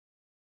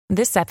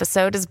This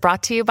episode is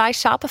brought to you by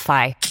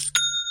Shopify.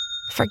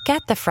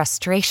 Forget the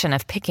frustration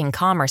of picking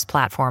commerce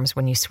platforms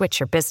when you switch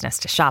your business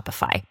to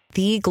Shopify,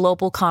 the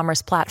global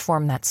commerce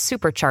platform that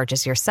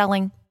supercharges your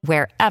selling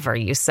wherever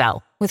you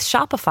sell. With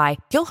Shopify,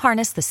 you'll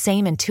harness the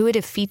same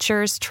intuitive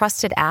features,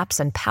 trusted apps,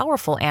 and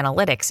powerful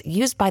analytics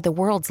used by the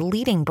world's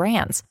leading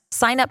brands.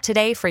 Sign up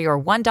today for your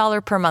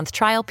 $1 per month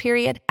trial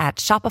period at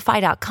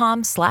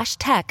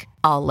shopify.com/tech,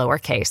 all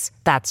lowercase.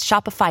 That's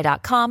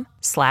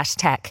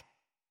shopify.com/tech.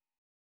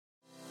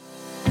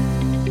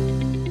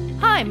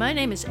 Hi, my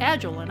name is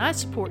Agile, and I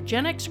support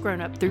Gen X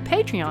Grown Up through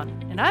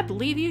Patreon, and I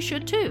believe you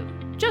should too.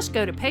 Just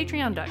go to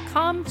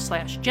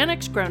patreon.com/Gen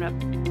X Grown Up.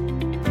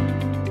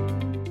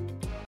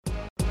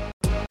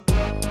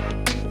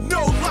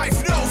 No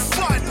life, no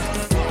fun.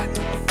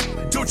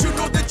 Don't you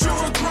know that you're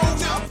a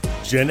grown up?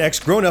 Gen X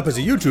Grown Up is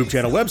a YouTube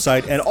channel,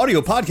 website, and audio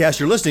podcast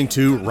you're listening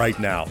to right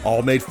now.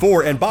 All made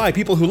for and by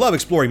people who love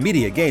exploring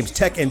media, games,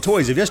 tech, and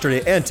toys of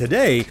yesterday and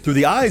today through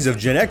the eyes of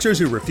Gen Xers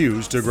who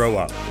refuse to grow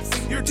up.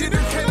 Your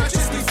dinner cannot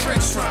just be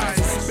French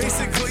fries.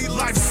 Basically,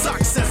 life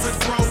sucks as a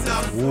grown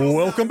up.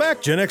 Welcome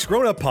back, Gen X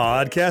Grown Up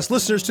Podcast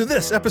listeners, to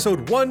this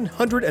episode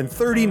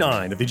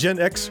 139 of the Gen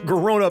X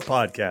Grown Up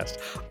Podcast.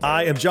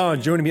 I am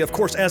John. Joining me, of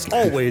course, as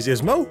always,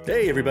 is Mo.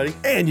 Hey, everybody.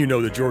 And you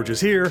know that George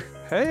is here.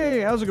 Hey,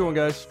 how's it going,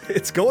 guys?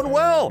 It's going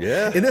well.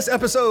 Yeah. In this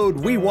episode,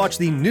 we watch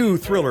the new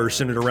thriller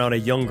centered around a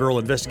young girl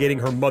investigating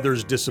her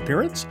mother's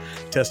disappearance,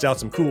 test out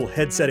some cool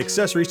headset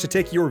accessories to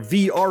take your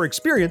VR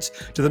experience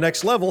to the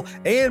next level,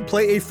 and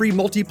play a free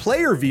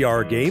multiplayer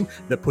VR game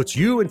that puts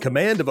you in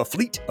command of a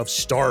fleet of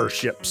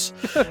starships.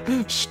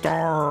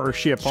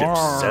 Starship.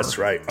 That's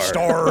right.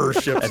 Arr.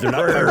 Starships. And they're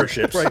not pirate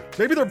ships. Right.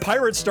 Maybe they're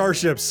pirate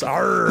starships.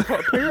 Arr.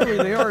 Apparently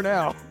they are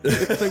now,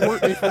 if they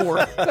weren't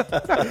before.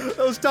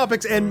 Those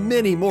topics and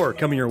many more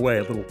coming your way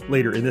a little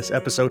later in this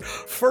episode.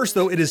 First,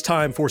 though, it is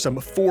time for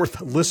some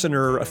fourth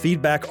listener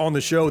feedback on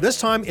the show, this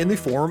time in the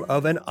form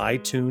of an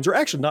iTunes, or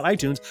actually not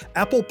iTunes,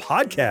 Apple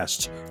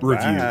Podcast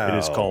review, it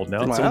is called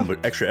now. Put some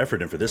extra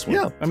effort in for this one.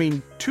 Yeah. I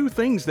mean, two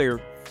things there.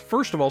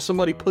 First of all,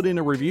 somebody put in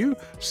a review.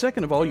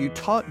 Second of all, you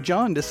taught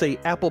John to say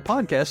Apple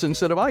Podcasts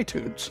instead of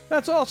iTunes.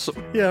 That's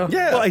awesome. Yeah.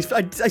 Yeah. Well, I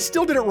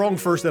still did it wrong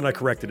first, then I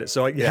corrected it,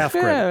 so I half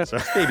credit. So.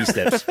 Baby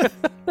steps.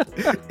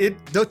 It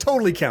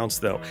totally counts,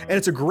 though. And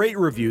it's a great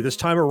review this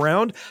time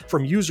around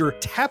from user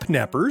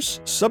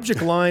Tapnappers.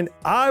 Subject line,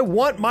 I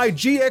want my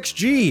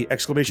GXG!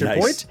 Exclamation Nice.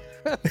 point.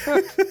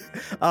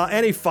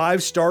 And a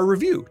 5-star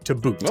review to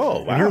boot.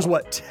 Oh, wow. And here's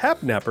what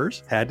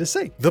Tapnappers had to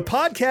say. The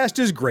podcast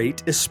is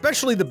great,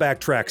 especially the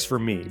backtracks for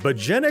me, but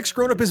Gen X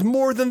Grown Up is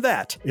more than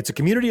that. It's a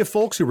community of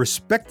folks who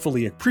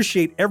respectfully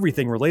appreciate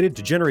everything related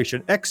to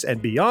Generation X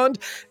and beyond.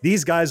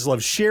 These guys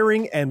love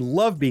sharing and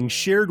love being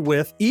shared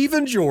with,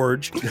 even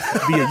George,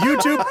 via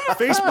YouTube,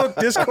 Facebook,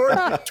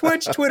 Discord,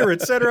 Twitch, Twitter,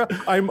 etc.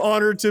 I'm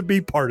honored to be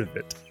part of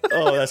it.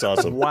 Oh, that's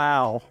awesome.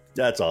 Wow.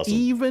 That's awesome.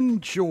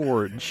 Even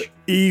George.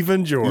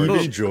 Even George.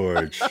 Even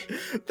George.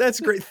 That's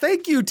great.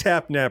 Thank you,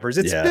 Tapnappers.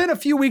 It's been a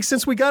few weeks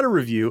since we got a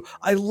review.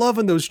 I love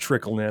when those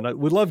trickle in.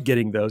 We love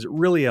getting those. It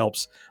really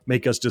helps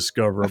make us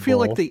discoverable. I feel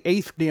like the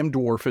 8th damn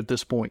dwarf at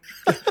this point.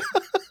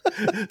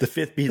 The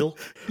 5th Beatle.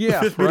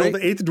 Yeah, the 5th Beatle, right? the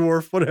 8th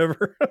dwarf,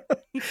 whatever.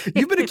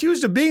 You've been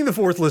accused of being the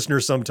 4th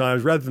listener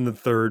sometimes rather than the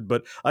 3rd,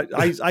 but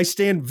I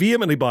stand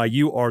vehemently by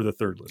you are the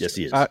 3rd listener. Yes,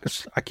 he is.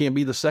 I can't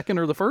be the 2nd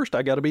or the 1st.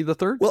 I got to be the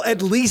 3rd. Well,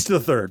 at least the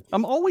 3rd.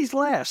 I'm always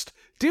last.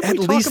 Didn't At we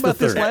talk least about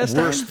the this third. last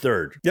Worst time?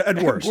 third. Yeah,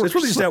 at worst. It's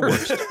really just at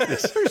worst.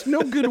 Yes. There's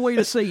no good way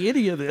to say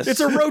any of this. It's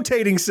a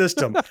rotating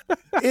system.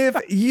 If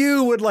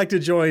you would like to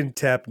join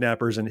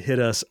Tapnappers and hit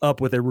us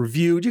up with a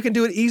review, you can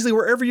do it easily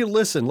wherever you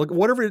listen. Look,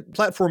 whatever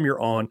platform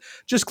you're on,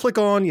 just click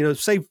on,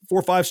 say 4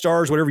 or 5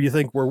 stars, whatever you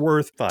think we're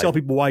worth. 5. Tell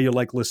people why you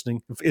like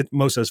listening.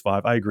 Mo says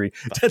 5. I agree.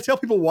 Tell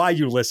people why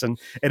you listen,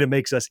 and it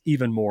makes us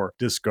even more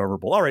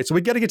discoverable. All right, so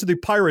we got to get to the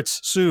pirates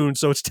soon,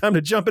 so it's time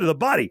to jump into the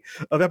body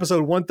of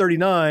episode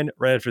 139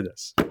 right after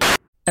this.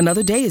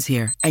 Another day is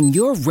here, and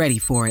you're ready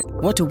for it.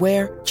 What to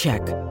wear?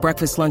 Check.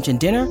 Breakfast, lunch, and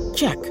dinner?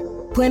 Check.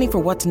 Planning for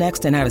what's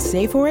next and how to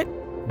save for it?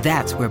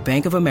 That's where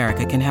Bank of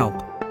America can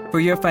help. For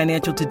your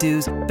financial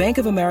to-dos, Bank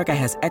of America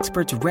has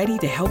experts ready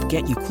to help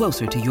get you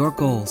closer to your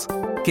goals.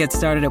 Get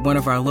started at one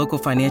of our local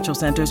financial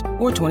centers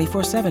or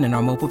 24/7 in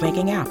our mobile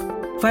banking app.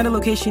 Find a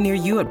location near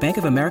you at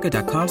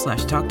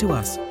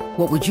bankofamerica.com/talktous.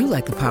 What would you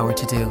like the power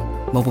to do?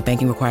 Mobile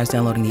banking requires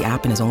downloading the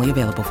app and is only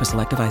available for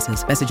select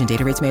devices. Message and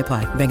data rates may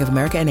apply. Bank of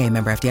America N.A.,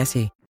 member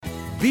FDIC.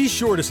 Be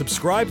sure to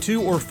subscribe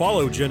to or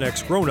follow Gen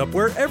X Grown Up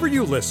wherever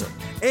you listen.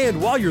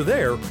 And while you're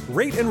there,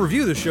 rate and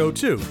review the show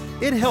too.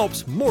 It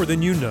helps more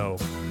than you know.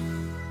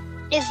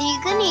 Is he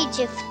gonna eat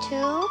Jif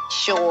too?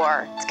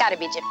 Sure. It's got to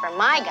be Jif for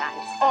my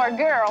guys. Or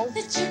girls.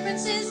 The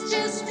difference is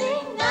just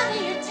being none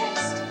of your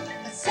taste.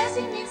 But says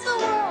he means the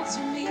world to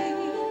me.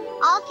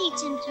 I'll teach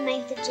him to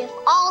make the Jif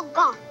all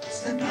gone. It's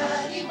the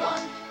nutty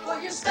one for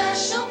your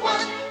special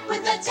one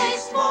with a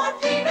taste more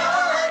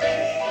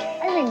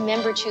peanutty. I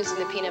remember choosing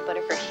the peanut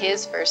butter for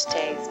his first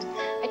taste.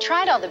 I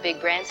tried all the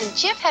big brands, and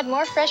Jif had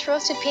more fresh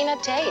roasted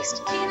peanut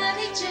taste.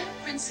 Peanutty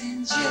difference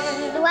in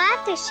Jif. Do I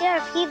have to share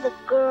if he's a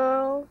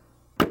girl?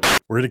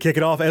 We're going to kick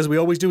it off as we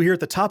always do here at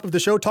the top of the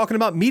show, talking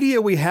about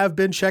media we have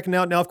been checking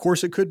out. Now, of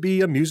course, it could be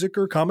a music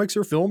or comics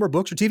or film or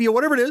books or TV or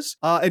whatever it is.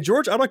 And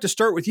George, I'd like to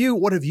start with you.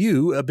 What have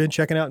you been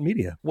checking out in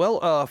media?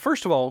 Well,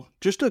 first of all,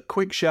 just a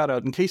quick shout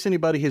out in case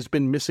anybody has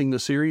been missing the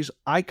series.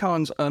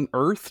 Icons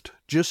Unearthed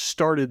just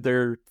started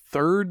their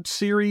third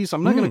series.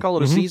 I'm not going to call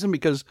it a season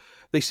because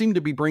they seem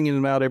to be bringing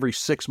them out every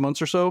 6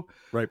 months or so.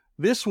 Right.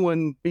 This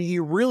one,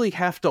 you really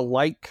have to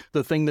like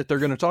the thing that they're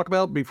going to talk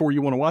about before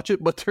you want to watch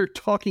it, but they're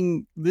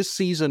talking this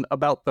season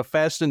about the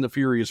Fast and the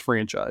Furious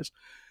franchise.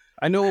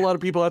 I know a lot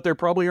of people out there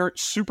probably aren't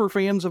super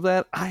fans of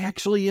that. I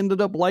actually ended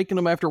up liking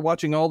them after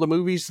watching all the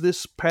movies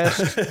this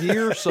past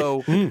year,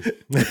 so... You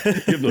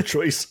have no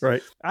choice.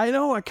 Right. I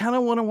know, I kind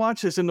of want to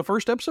watch this, and the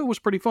first episode was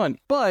pretty fun.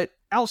 But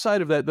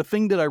outside of that, the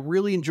thing that I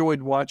really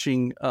enjoyed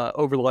watching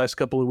over the last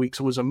couple of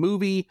weeks was a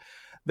movie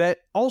that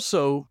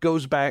also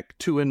goes back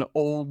to an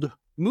old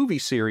movie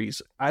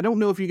series. I don't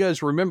know if you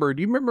guys remember.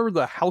 Do you remember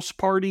the House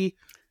Party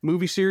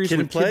movie series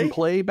with Kid and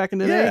Play back in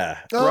the day?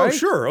 Oh, right?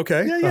 sure.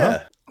 Okay.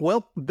 Yeah.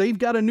 Well, they've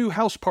got a new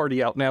House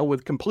Party out now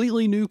with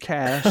completely new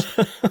cast.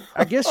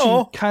 I guess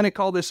you kind of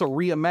call this a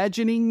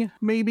reimagining,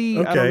 maybe.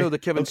 Okay. I don't know the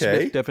Kevin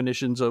Smith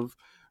definitions of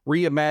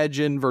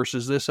reimagine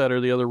versus this, that,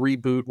 or the other,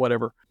 reboot,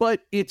 whatever.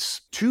 But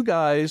it's two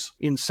guys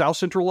in South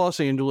Central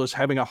Los Angeles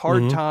having a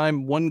hard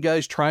time. One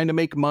guy's trying to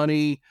make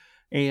money,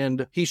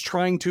 and he's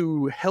trying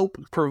to help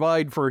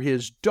provide for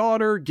his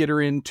daughter, get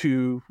her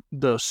into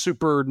the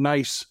super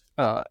nice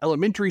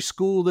elementary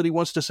school that he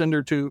wants to send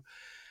her to.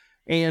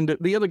 And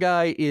the other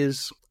guy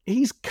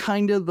he's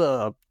kind of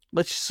the,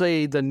 let's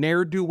say, the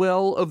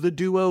ne'er-do-well of the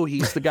duo.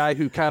 He's the guy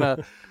who kind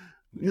of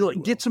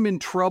gets him in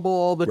trouble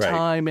all the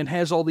time and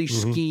has all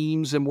these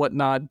schemes and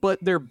whatnot,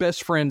 but their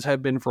best friends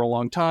have been for a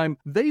long time.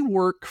 They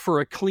work for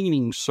a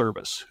cleaning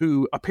service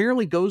who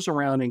apparently goes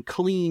around and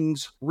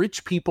cleans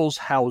rich people's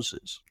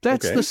houses.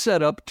 That's the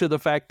setup to the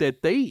fact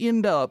that they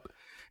end up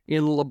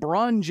in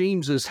LeBron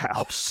James's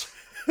house.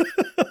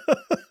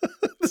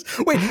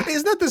 Wait,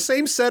 isn't that the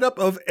same setup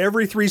of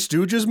every Three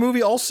Stooges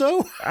movie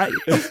also?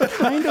 It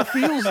kind of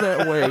feels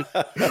that way.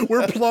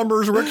 We're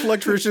plumbers, we're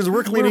electricians,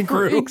 we're cleaning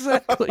crew.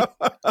 Exactly.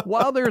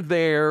 While they're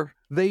there,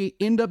 they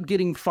end up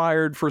getting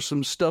fired for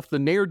some stuff the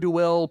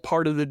ne'er-do-well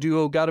part of the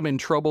duo got them in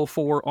trouble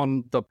for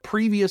on the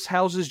previous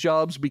houses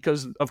jobs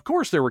because, of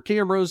course, there were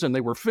cameras and they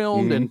were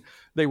filmed and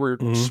they were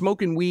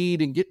smoking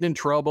weed and getting in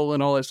trouble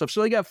and all that stuff.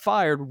 So they got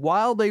fired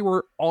while they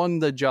were on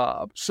the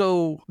job.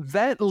 So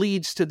that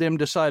leads to them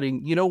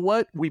deciding, you know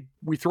what?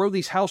 We throw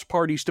these house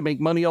parties to make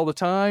money all the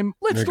time.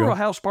 Let's throw a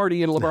house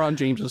party in LeBron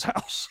James's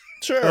house.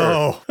 Sure.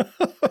 Oh.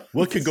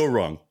 What could go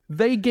wrong?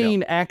 They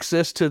gain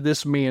access to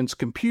this man's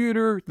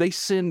computer. They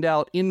send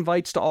out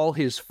invites to all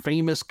his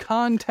famous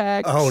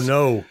contacts. Oh,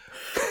 no.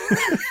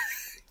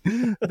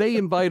 They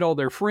invite all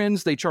their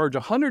friends. They charge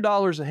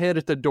 $100 a head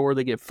at the door.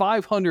 They get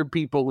 500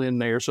 people in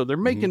there. So they're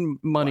making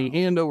money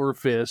hand over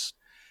fist.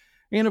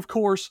 And of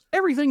course,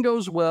 everything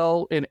goes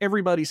well and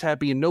everybody's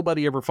happy and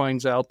nobody ever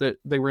finds out that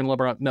they were in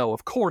LeBron. No,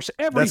 of course,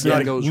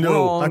 everything goes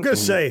wrong. I'm going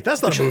to say,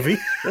 that's not a movie.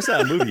 That's not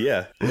a movie,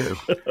 yeah.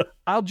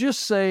 I'll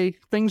just say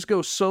things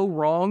go so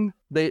wrong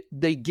that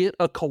they get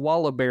a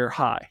koala bear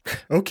high.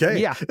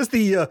 Okay. Yeah. It's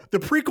the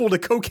prequel to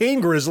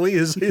Cocaine Grizzly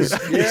is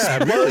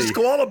really.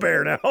 koala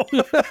bear now.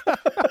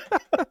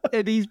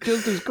 And he's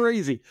just as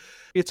crazy.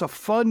 It's a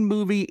fun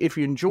movie. If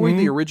you enjoyed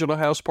the original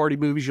House Party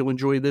movies, you'll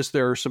enjoy this.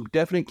 There are some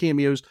definite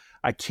cameos.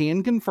 I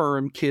can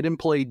confirm Kid and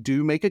Play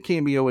do make a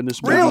cameo in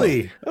this movie.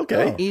 Really?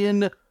 Okay.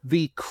 In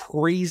the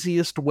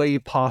craziest way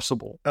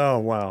possible. Oh,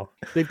 wow.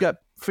 They've got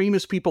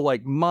famous people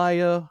like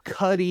Maya,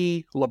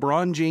 Cuddy,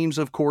 LeBron James,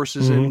 of course,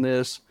 is in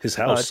this. His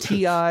house.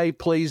 T.I.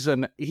 plays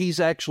he's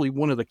actually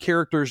one of the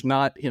characters,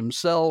 not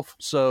himself.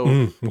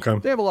 So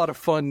they have a lot of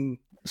fun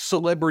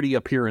celebrity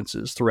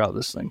appearances throughout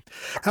this thing.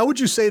 How would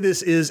you say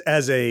this is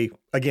as a,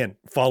 again,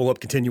 follow-up,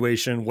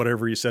 continuation,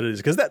 whatever you said it is?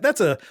 Because that's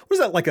what is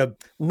that, like a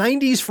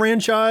 90s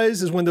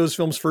franchise is when those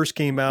films first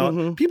came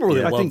out? People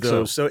really love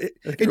those. So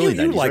and really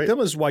you 90s, like right? them,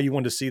 is why you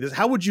wanted to see this.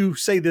 How would you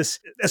say this,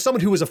 as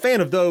someone who was a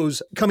fan of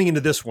those, coming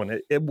into this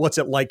one, what's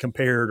it like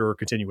compared or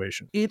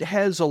continuation? It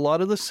has a lot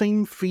of the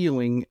same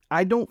feeling.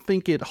 I don't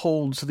think it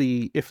holds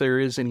if there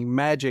is any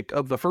magic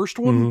of the first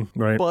one,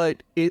 right.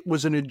 But it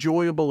was an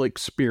enjoyable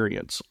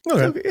experience.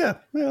 Okay.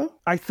 Yeah.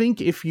 I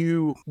think if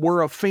you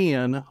were a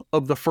fan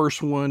of the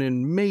first one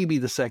and maybe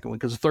the second one,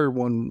 because the third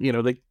one,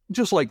 they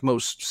just like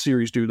most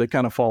series do, they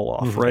kind of fall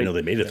off, right? I know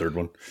they made a third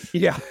one.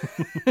 Yeah.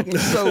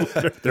 So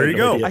there you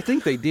go. I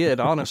think they did,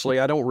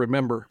 honestly. I don't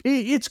remember.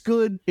 It's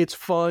good. It's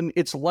fun.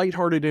 It's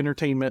lighthearted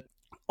entertainment.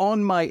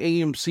 On my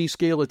AMC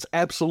scale, it's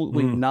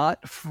absolutely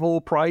not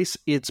full price.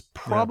 It's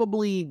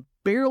probably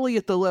barely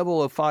at the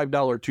level of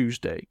 $5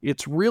 Tuesday.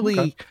 It's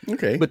really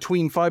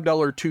between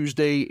 $5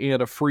 Tuesday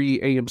and a free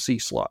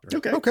AMC slot.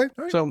 Okay.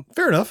 Right. So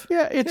fair enough.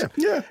 Yeah,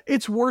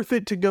 it's worth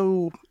it to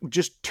go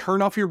just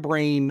turn off your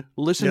brain,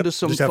 listen to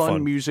some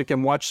fun music,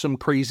 and watch some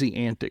crazy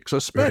antics,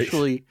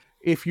 especially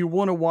if you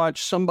want to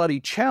watch somebody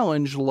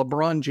challenge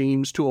LeBron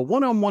James to a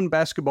one-on-one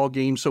basketball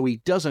game so he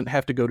doesn't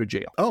have to go to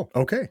jail. Oh,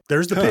 okay.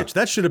 There's the pitch.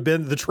 That should have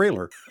been the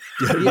trailer.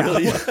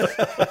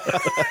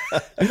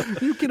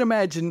 You can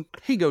imagine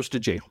he goes to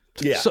jail.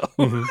 Yeah. So,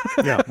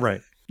 Yeah,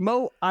 right.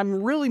 Mo,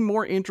 I'm really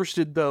more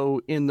interested,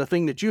 though, in the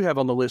thing that you have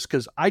on the list,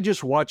 because I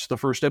just watched the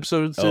first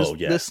episode of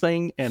this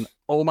thing, and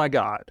oh my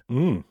God,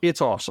 it's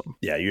awesome.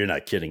 Yeah, you're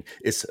not kidding.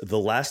 It's The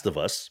Last of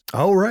Us.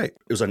 Oh, right.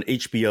 It was on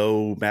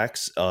HBO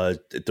Max.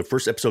 The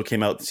first episode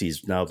came out,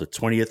 it's now the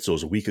 20th, so it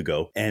was a week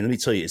ago. And let me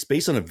tell you, it's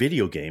based on a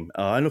video game.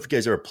 I don't know if you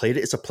guys ever played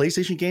it. It's a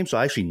PlayStation game, so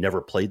I actually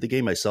never played the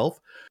game myself.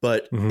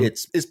 But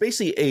it's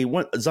basically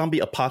a zombie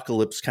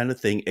apocalypse kind of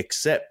thing,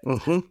 except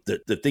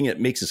the thing that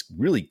makes this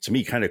really, to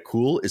me, kind of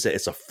cool is that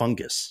it's a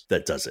fungus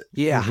that does it.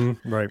 Yeah.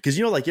 Right. Because,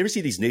 you know, like you ever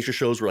see these nature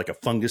shows where like a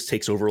fungus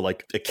takes over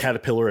like a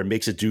caterpillar and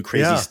makes it do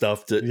crazy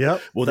stuff?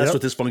 Well, that's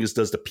what this fungus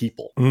does to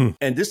people.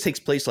 And this takes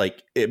place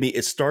like, I mean,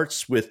 it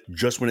starts with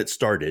just when it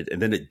started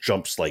and then it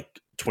jumps like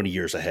 20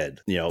 years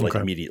ahead, you know, like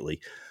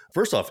immediately.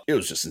 First off, it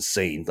was just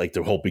insane. Like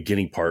the whole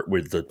beginning part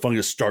where the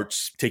fungus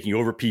starts taking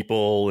over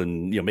people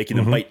and, you know, making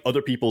them bite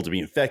other people to be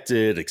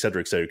infected, et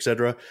cetera, et cetera, et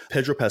cetera.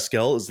 Pedro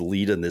Pascal is the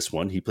lead in this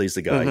one. He plays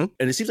the guy.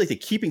 And it seems like they're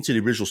keeping to the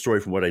original story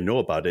from what I know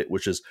about it,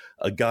 which is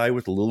a guy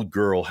with a little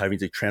girl having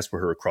to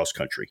transport her across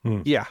country.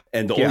 Yeah.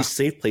 And the only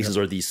safe places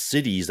are these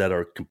cities that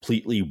are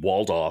completely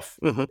walled off.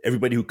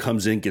 Everybody who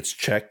comes in gets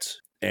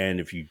checked.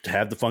 And if you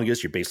have the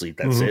fungus, you're basically,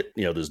 that's it.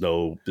 You know, there's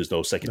no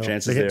second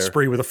chances they there. hit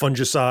spray with a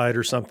fungicide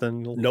or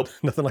something. Nope.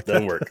 Nothing like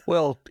Doesn't that. work.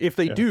 Well, if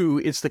they do,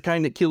 it's the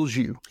kind that kills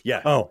you.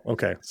 Yeah. Oh,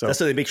 okay. So that's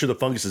how they make sure the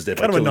fungus is dead.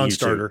 Kind of a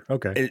non-starter.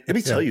 Okay. And let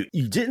me tell you,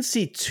 you didn't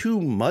see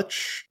too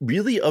much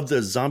really of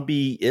the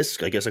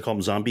zombie-esque, I guess I call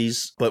them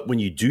zombies. But when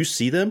you do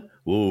see them,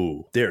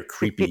 whoa, they're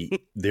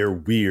creepy. They're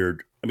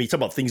weird. I mean, talk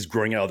about things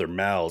growing out of their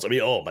mouths. I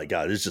mean, oh my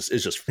God, it's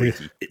just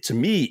freaky. To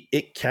me,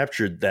 it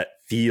captured that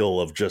feel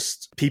of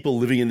just people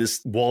living in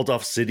this walled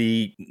off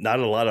city, not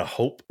a lot of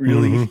hope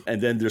really.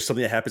 And then there's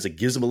something that happens that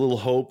gives them a little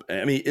hope.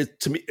 I mean,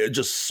 to me, it's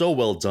just so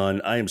well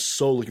done. I am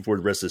so looking forward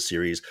to the rest of the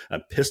series.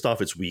 I'm pissed off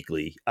it's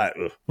weekly.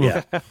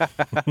 Yeah.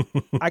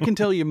 I can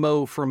tell you,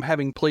 Mo, from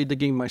having played the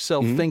game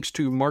myself, thanks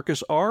to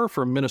Marcus R.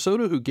 from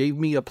Minnesota, who gave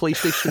me a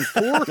PlayStation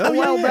 4 a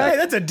while back. Hey,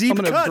 that's a deep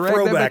cut drag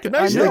throwback.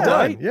 Nice done,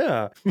 right?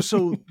 Yeah.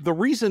 So the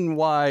reason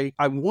why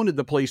I wanted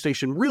the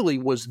PlayStation really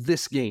was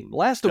this game.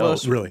 Last of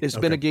Us has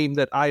been a game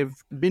that I've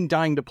been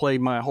dying to play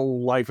my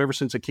whole life ever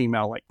since it came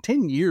out. Like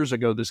 10 years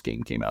ago, this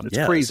game came out. It's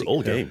crazy. It's an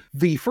old game.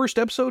 The first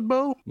episode,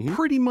 Bo,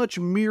 pretty much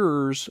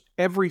mirrors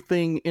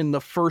everything in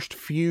the first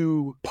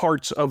few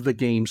parts of the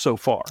game so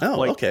far.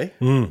 Oh, okay.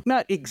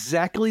 Not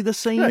exactly the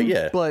same,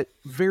 but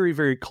very,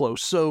 very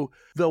close. So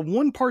the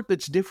one part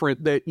that's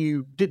different that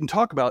you didn't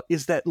talk about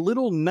is that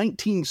little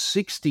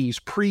 1960s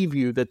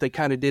preview that they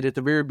kind of did at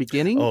the very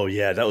beginning. Oh,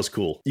 yeah, that was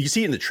cool. You can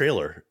see it in the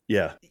trailer.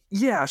 Yeah.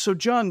 Yeah. So,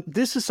 John,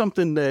 this is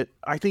something that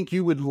I think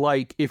you would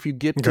like if you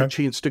get the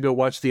chance to go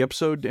watch the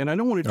episode. And I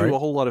don't want to do a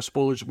whole lot of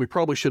spoilers. We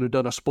probably should have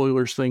done a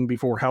spoilers thing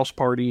before House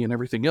Party and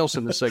everything else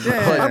in this segment.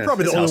 But I'm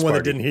probably the only one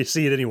that didn't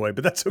see it anyway,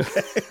 but that's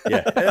okay.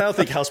 Yeah. And I don't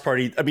think House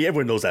Party, I mean,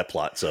 everyone knows that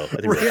plot. So, I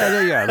think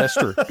yeah, that's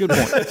true. Good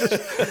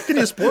point. Can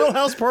you spoil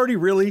House Party?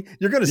 Really?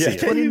 You're going to see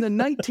it. But in the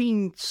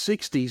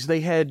 1960s,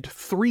 they had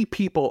 3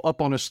 people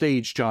up on a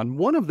stage, John.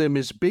 One of them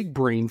is Big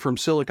Brain from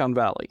Silicon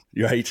Valley.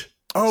 Right.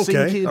 Oh, okay.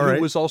 Same kid who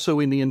was also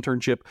in the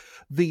internship.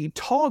 The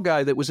tall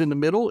guy that was in the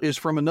middle is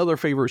from another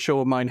favorite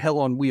show of mine, Hell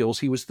on Wheels.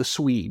 He was the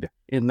Swede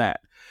in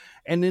that.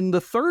 And then the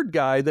third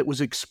guy that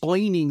was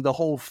explaining the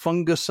whole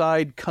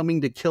fungicide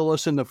coming to kill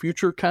us in the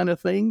future kind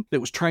of thing, that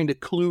was trying to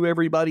clue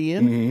everybody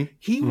in,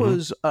 he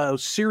was a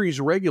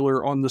series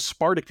regular on the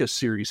Spartacus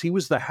series. He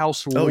was the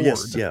House Lord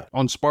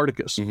on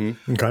Spartacus.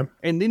 Okay.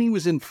 And then he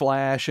was in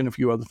Flash and a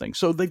few other things.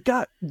 So they've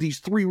got these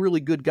 3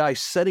 really good guys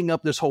setting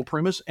up this whole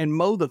premise. And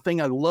Mo, the thing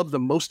I love the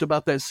most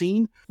about that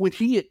scene, when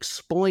he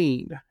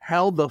explained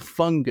how the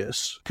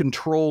fungus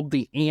controlled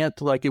the ant,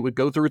 like it would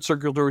go through its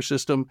circulatory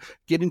system,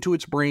 get into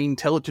its brain,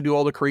 tell it to do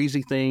all the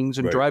crazy things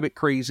and drive it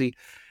crazy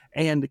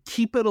and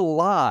keep it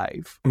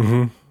alive,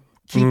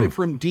 keep it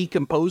from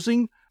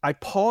decomposing. I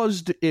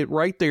paused it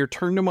right there,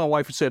 turned to my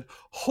wife and said,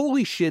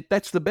 holy shit,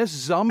 that's the best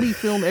zombie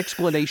film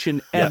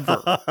explanation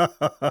ever.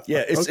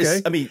 Yeah,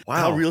 it's I mean,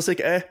 how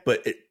realistic,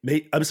 but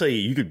I'm saying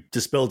you could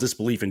dispel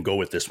disbelief and go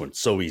with this one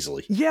so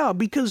easily. Yeah,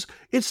 because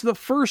it's the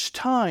first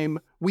time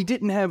we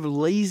didn't have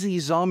lazy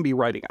zombie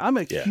writing. I'm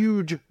a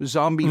huge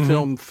zombie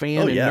film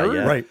fan and nerd.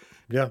 Yeah. Right.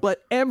 Yeah.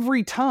 But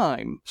every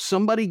time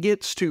somebody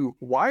gets to,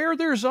 why are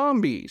there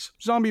zombies?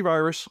 Zombie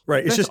virus.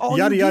 Right. It's just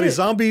yada yada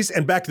zombies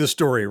and back to the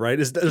story, right?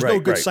 There's no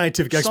good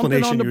scientific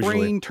explanation Something on the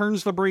usually. brain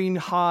turns the brain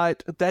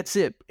hot. That's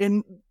it.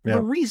 And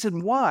the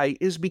reason why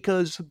is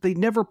because they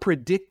never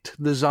predict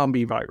the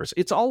zombie virus.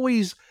 It's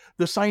always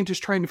the scientists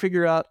trying to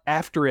figure out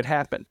after it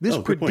happened. This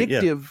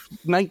predictive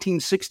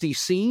 1960s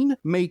scene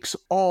makes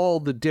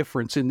all the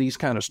difference in these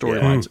kind of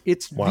storylines.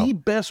 It's the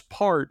best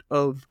part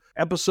of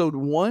episode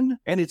 1,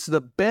 and it's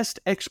the best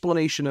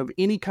explanation of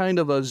any kind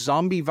of a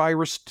zombie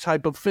virus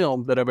type of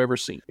film that I've ever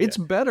seen. It's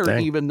better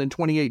even than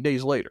 28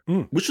 Days Later.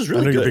 Which was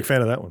really I know good. You're a big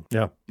fan of that one.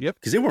 Yeah. Yep.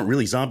 Because they weren't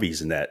really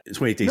zombies in that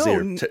 28 Days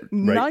Later. Right?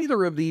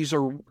 Neither of these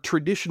are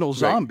traditional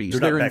zombies.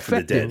 They're not back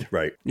infected. from the dead.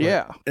 Right.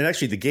 Yeah. And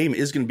actually, the game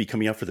is going to be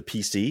coming out for the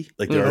PC.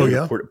 Like they're already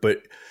reported,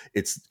 but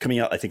it's coming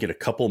out, I think, in a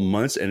couple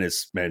months, and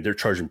they're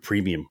charging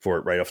premium for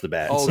it right off the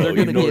bat. Oh, so they're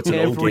going to get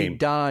every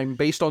dime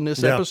based on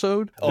this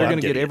episode. They're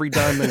going to get every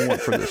dime they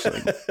want for this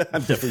thing.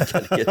 I'm definitely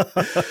going to get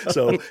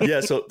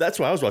it. So that's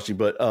what I was watching.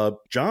 But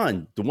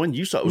John, the one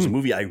you saw was a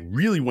movie I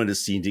really wanted to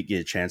see and didn't get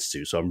a chance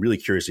to. So I'm really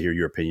curious to hear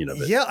your opinion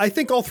of it. Yeah, I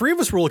think all three of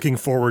us were looking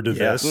forward to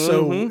this.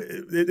 So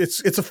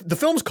the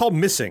film's called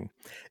Missing.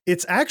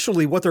 It's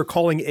actually what they're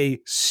calling a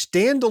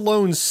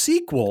standalone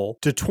sequel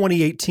to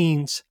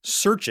 2018's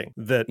Searching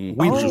that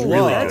we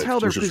love. That's how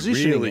they're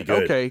positioning it.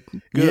 Okay,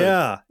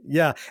 good.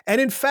 Yeah. And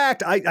in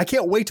fact, I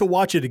can't wait to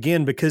watch it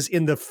again because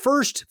in the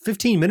first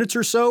 15 minutes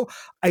or so,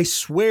 I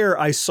swear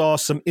I saw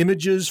some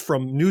images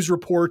from news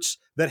reports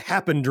that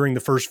happened during the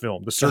first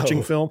film, the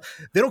Searching film.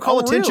 They don't call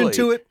attention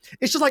to it.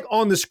 It's just like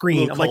on the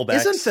screen. I'm like,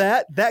 isn't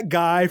that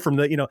guy from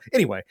the,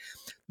 anyway.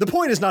 The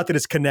point is not that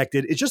it's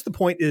connected. It's just the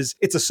point is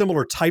it's a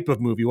similar type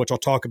of movie, which I'll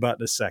talk about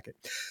in a second.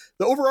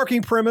 The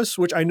overarching premise,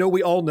 which I know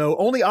we all know,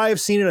 only I have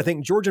seen it. I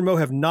think George and Mo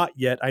have not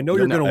yet. I know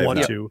you're going to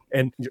want to.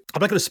 And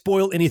I'm not going to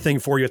spoil anything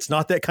for you. It's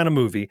not that kind of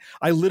movie.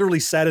 I literally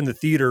sat in the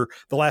theater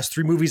the last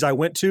 3 movies I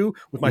went to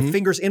with my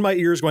fingers in my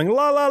ears going,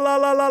 la, la, la,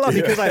 la, la, la,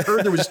 because I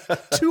heard there was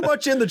too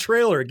much in the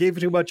trailer. It gave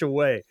too much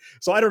away.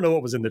 So I don't know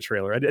what was in the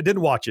trailer. I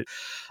didn't watch it.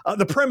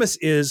 The premise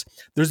is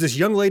there's this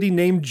young lady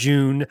named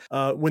June.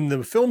 When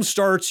the film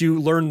starts, you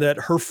learn that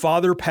her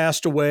father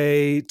passed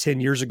away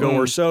 10 years ago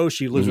or so.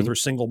 She lives with her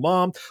single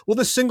mom. Well,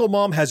 the single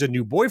mom has a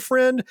new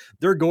boyfriend.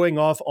 They're going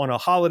off on a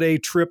holiday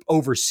trip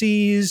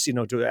overseas,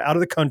 out of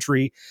the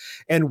country.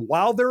 And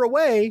while they're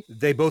away,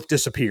 they both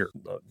disappear.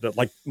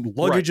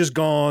 Luggage is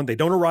gone. They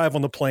don't arrive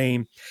on the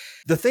plane.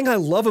 The thing I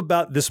love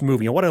about this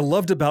movie and what I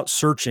loved about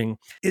Searching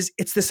is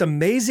it's this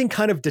amazing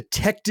kind of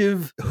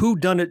detective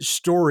whodunit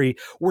story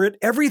where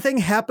everything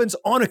happens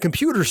on a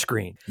computer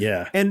screen.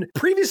 Yeah. And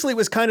previously it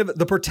was kind of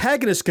the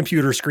protagonist's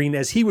computer screen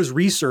as he was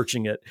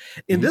researching it.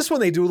 In this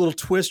one, they do a little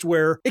twist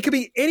where it could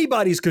be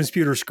anybody's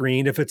computer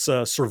screen if it's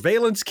a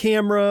surveillance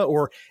camera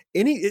or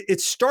it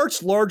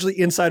starts largely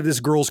inside of this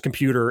girl's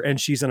computer, and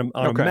she's on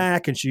a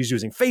Mac, and she's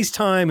using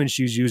FaceTime, and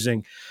she's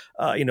using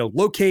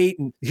Locate,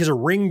 and he has a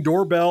Ring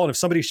doorbell, and if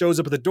somebody shows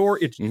up at the door,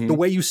 the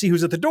way you see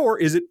who's at the door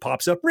is it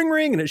pops up ring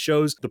ring, and it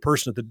shows the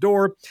person at the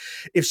door.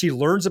 If she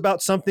learns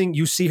about something,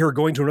 you see her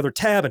going to another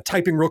tab and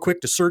typing real quick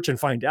to search and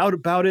find out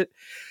about it.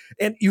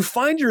 And you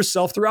find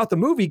yourself throughout the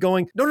movie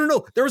going,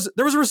 no, there was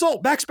a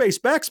result,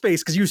 backspace,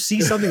 because you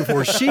see something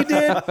before she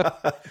did.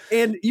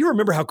 And you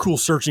remember how cool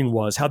Searching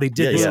was, how they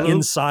did this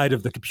inside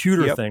of the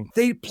computer thing.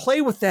 They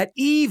play with that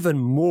even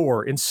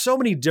more in so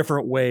many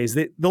different ways.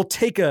 They'll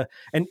take an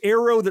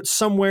arrow that's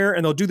somewhere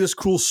and they'll do this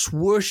cool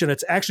swoosh, and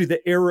it's actually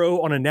the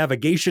arrow on a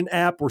navigation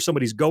app where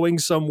somebody's going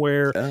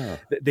somewhere.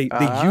 They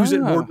use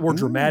it more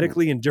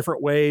dramatically in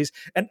different ways.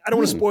 And I don't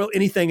want to spoil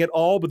anything at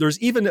all, but there's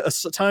even a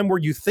time where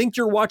you think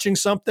you're watching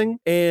something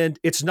and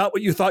it's not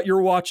what you thought you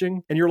were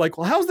watching. And you're like,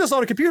 well, how's this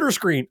on a computer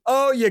screen?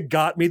 Oh, you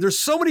got me. There's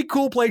so many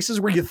cool places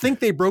where you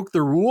think they broke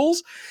the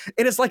rules.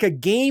 And it's like a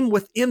game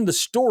within the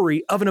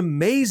story of an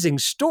amazing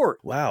story.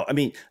 Wow. I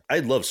mean, I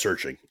love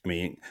Searching.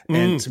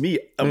 And to me,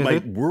 my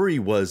worry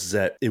was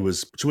that it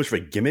was too much of a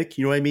gimmick.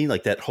 You know what I mean?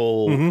 Like that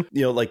whole,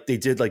 like they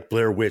did like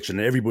Blair Witch, and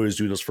everybody was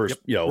doing those first,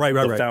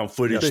 the found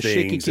footage the things.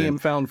 Shaky cam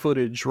found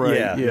footage,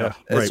 right? Yeah.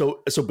 And so,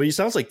 but it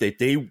sounds like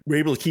they were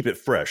able to keep it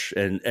fresh,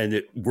 and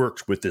it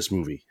worked with this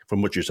movie,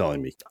 from what you're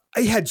telling me.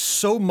 I had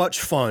so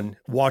much fun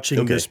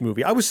watching this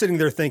movie. I was sitting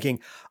there thinking,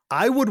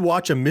 I would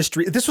watch a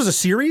mystery. If this was a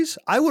series,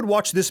 I would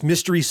watch this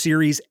mystery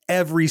series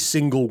every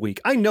single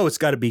week. I know it's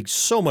got to be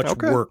so much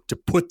work to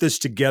put this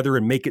together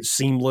and make it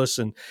seamless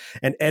and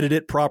edit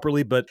it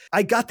properly. But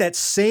I got that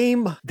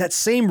same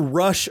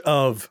rush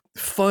of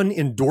fun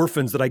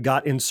endorphins that I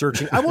got in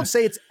Searching. I won't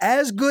say it's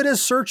as good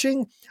as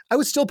Searching. I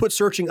would still put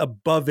Searching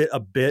above it a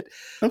bit.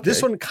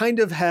 This one kind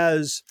of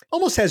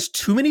almost has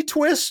too many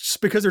twists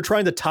because they're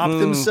trying to top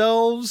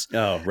themselves.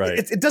 Oh, right.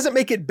 It doesn't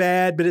make it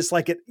bad, but it's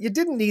like you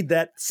didn't need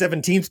that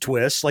 17th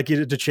twist, like you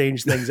did to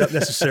change things up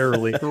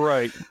necessarily.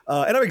 Right.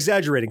 And I'm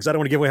exaggerating because I don't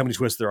want to give away how many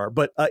twists there are.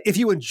 But if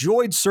you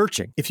enjoyed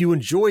Searching, if you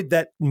enjoyed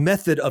that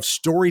method of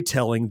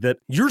storytelling that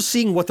you're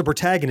seeing what the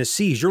protagonist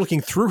sees, you're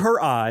looking through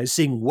her eyes,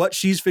 seeing what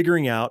she's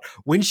figuring out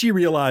when she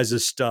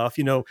realizes stuff.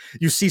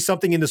 You see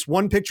something in this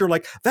one picture,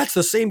 like that's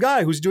the same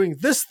guy who's doing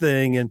this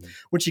thing. And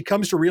when she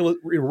comes to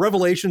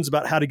revelations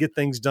about how to get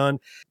things done,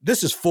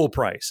 this is full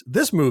price.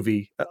 This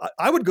movie,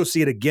 I would go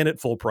see it again at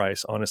full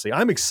price, honestly.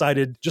 I'm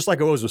excited, just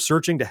like I was with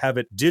Searching, to have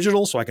it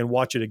digital so I can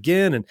watch it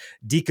again and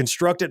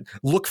deconstruct it,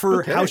 look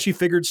for how she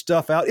figured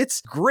stuff out.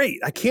 It's great.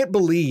 I can't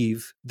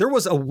believe there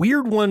was a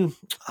weird one,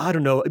 I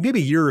don't know, maybe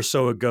a year or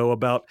so ago,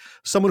 about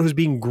someone who's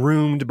being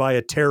groomed by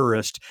a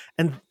terrorist.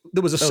 And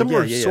there was a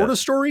similar sort of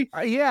story?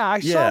 I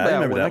saw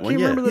that one. I can't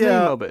remember the name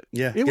of it.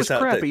 Yeah, it was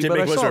crappy, but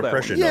I saw that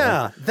one.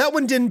 Yeah, that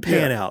one didn't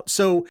pan out.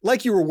 So,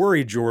 like you were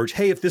worried, George.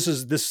 Hey, if this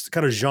is this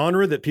kind of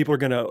genre that people are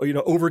going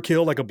to,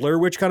 overkill, like a Blair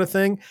Witch kind of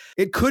thing,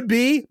 it could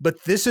be.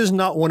 But this is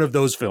not one of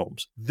those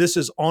films. This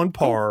is on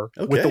par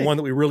with the one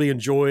that we really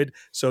enjoyed.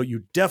 So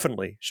you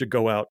definitely should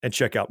go out and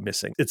check out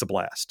Missing. It's a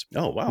blast.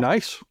 Oh wow,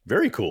 nice,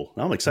 very cool.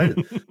 I'm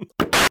excited.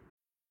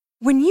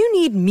 When you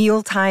need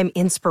mealtime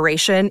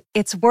inspiration,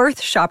 it's worth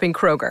shopping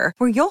Kroger,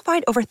 where you'll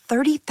find over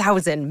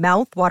 30,000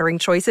 mouth-watering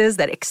choices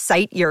that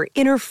excite your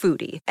inner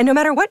foodie. And no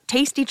matter what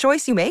tasty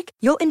choice you make,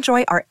 you'll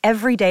enjoy our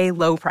everyday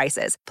low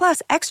prices,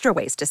 plus extra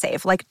ways to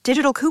save, like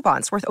digital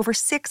coupons worth over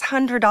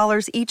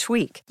 $600 each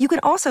week. You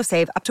can also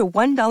save up to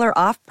 $1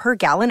 off per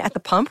gallon at the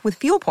pump with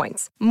fuel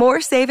points.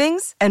 More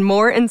savings and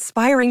more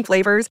inspiring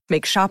flavors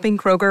make shopping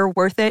Kroger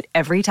worth it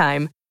every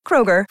time.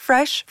 Kroger,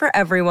 fresh for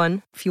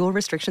everyone. Fuel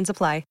restrictions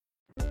apply.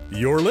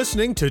 You're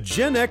listening to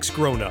Gen X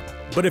Grown Up.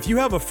 But if you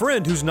have a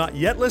friend who's not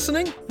yet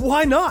listening,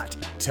 why not?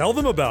 Tell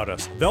them about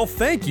us. They'll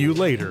thank you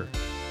later.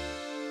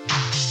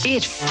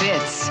 It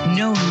fits.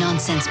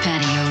 No-nonsense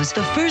patios.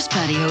 The first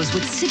patios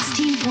with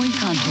 16-point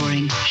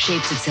contouring.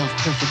 Shapes itself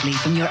perfectly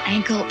from your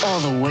ankle all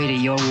the way to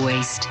your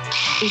waist.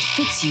 It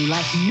fits you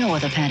like no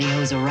other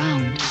patios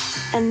around.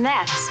 And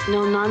that's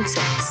no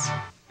nonsense.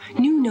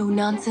 New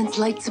no-nonsense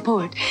light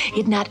support.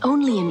 It not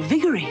only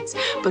invigorates,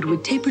 but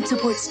with tapered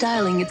support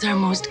styling, it's our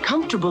most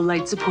comfortable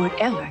light support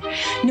ever.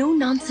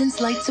 No-nonsense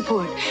light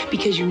support,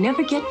 because you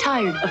never get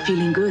tired of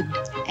feeling good.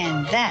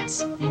 And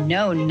that's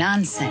no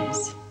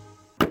nonsense.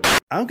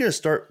 I'm going to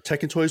start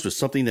Tech and Toys with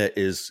something that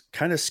is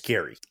kind of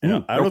scary.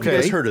 And I don't know if you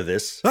guys heard of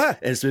this. And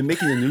it's been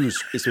making the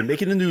news. It's been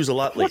making the news a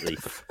lot lately.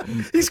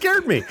 He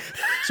scared me.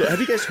 So have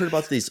you guys heard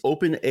about this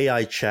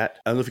OpenAI chat?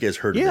 I don't know if you guys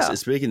heard of this.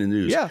 It's making the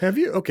news. Yeah. Have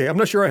you? Okay. I'm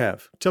not sure I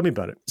have. Tell me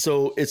about it.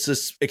 So it's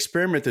this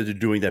experiment that they're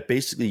doing that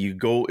basically you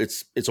go,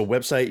 it's a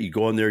website, you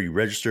go on there, you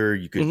register,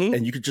 you could,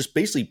 and you could just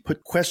basically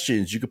put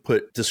questions, you could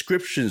put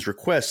descriptions,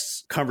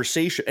 requests,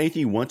 conversation,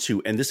 anything you want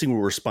to, and this thing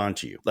will respond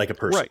to you like a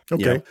person. Right.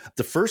 Okay. You know?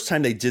 The first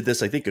time they did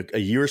this, I think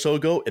a year or so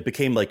ago, it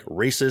became like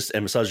racist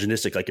and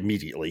misogynistic like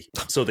immediately.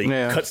 So they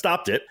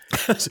stopped it.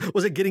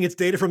 Was it getting its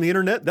data from the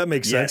internet? That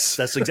makes sense. Yes,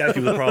 that's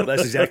exactly the problem.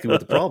 That's exactly what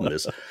the problem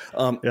is.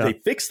 They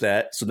fixed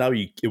that, so now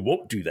it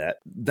won't do that.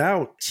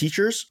 Now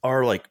teachers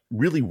are like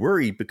really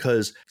worried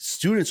because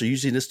students are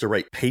using this to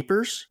write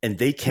papers and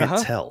they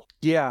can't tell.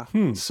 Yeah.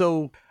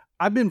 So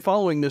I've been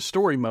following this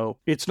story, Mo.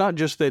 It's not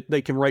just that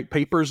they can write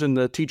papers and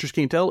the teachers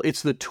can't tell.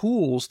 It's the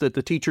tools that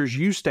the teachers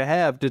used to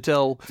have to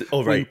tell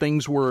when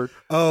things were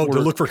to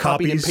look for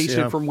copied copies and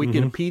pasted from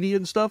Wikipedia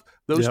and stuff.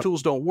 Those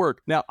tools don't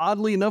work. Now,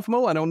 oddly enough,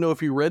 Mo, I don't know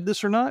if you read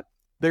this or not.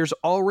 There's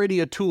already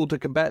a tool to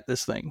combat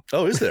this thing.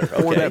 Oh, is there?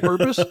 For that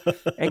purpose.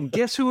 And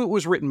guess who it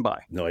was written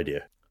by? No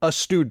idea. A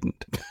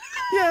student.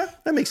 Yeah,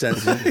 that makes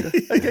sense.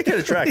 It kind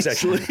of tracks,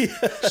 actually.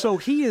 So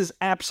he is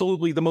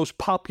absolutely the most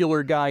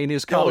popular guy in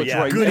his college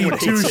right Goody now.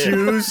 two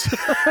shoes.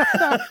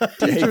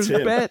 Teacher's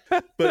pet.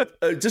 But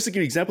just to give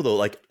you an example, though,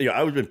 like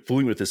I've been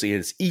fooling with this, and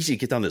it's easy to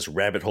get down this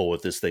rabbit hole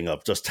with this thing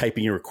of just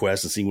typing in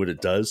requests and seeing what it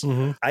does.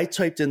 I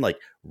typed in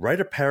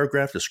write a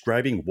paragraph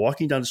describing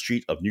walking down the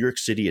street of New York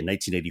City in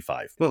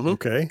 1985.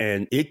 Okay.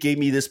 And it gave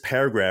me this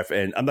paragraph,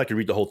 and I'm not going to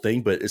read the whole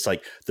thing, but it's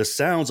like the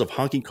sounds of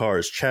honking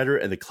cars, chatter,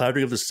 and the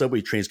clattering of the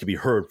subway trains can be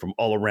heard from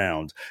all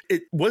around.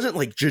 It wasn't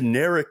like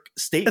generic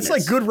statements. That's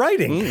like good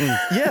writing.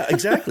 Yeah,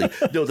 exactly.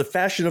 The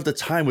fashion of the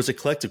time was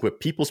eclectic, with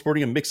people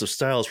sporting a mix of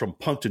styles from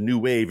punk to new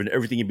wave and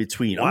everything in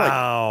between. I'm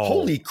like,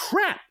 holy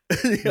crap.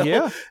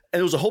 Yeah. And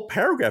there was a whole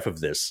paragraph of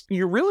this.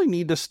 You really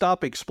need to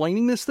stop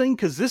explaining this thing,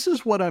 because this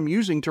is what I'm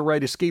using to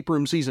write Escape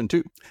Room Season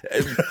 2.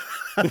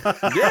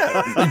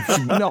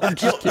 No, I'm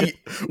just kidding.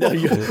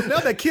 Now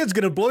that kid's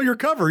going to blow your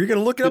cover. You're going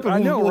to look it up and I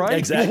know, right?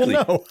 Exactly.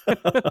 We'll know.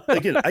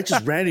 Again, I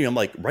just randomly, I'm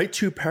like, write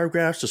 2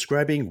 paragraphs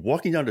describing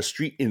walking down the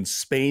street in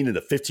Spain in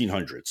the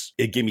 1500s.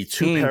 It gave me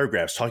 2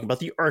 paragraphs talking about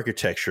the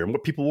architecture and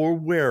what people were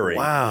wearing.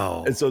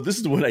 Wow. And so this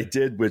is what I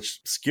did, which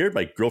scared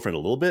my girlfriend a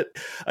little bit.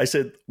 I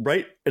said,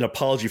 write an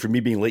apology for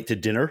me being late to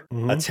dinner,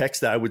 a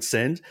text that I would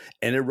send,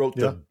 and it wrote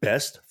the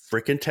best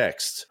freaking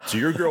text to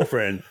your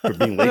girlfriend for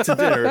being late to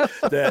dinner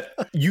that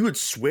you would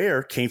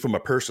swear came from a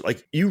person.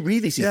 Like, you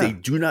read these things, they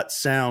do not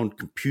sound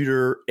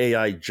computer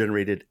AI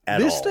generated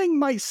at all. This thing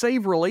might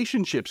save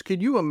relationships.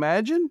 Could you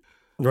imagine?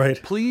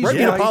 Right. Please write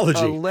an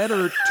apology. A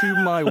letter to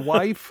my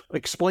wife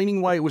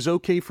explaining why it was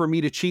okay for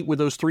me to cheat with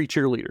those 3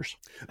 cheerleaders.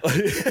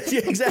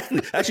 Yeah,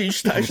 exactly. Actually, I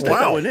should type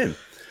that one in.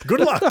 Good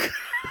luck.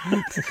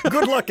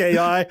 Good luck,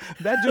 AI.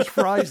 That just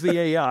fries the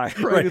AI,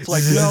 right? It's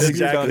like, no,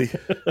 exactly.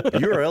 The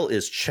URL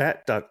is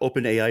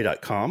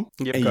chat.openai.com.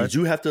 Yep. And you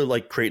do have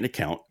to create an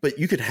account, but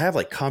you could have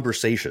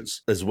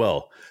conversations as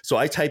well. So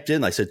I typed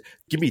in, I said,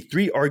 give me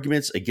 3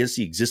 arguments against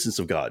the existence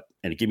of God.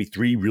 And it gave me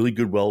 3 really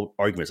good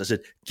arguments. I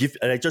said,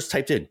 and I just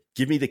typed in,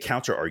 give me the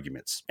counter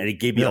arguments. And it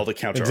gave me all the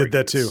counter arguments. It did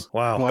that too.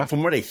 Wow.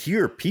 From what I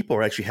hear, people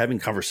are actually having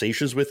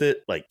conversations with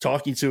it, like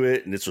talking to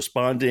it, and it's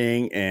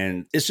responding.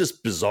 And it's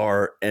just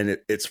bizarre. And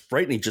it's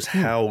frightening just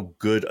how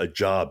good a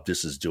job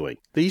this is doing.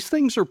 These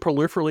things are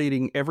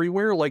proliferating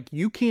everywhere. Like,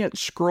 you can't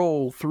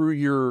scroll through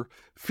your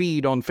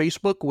feed on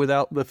Facebook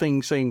without the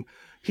thing saying,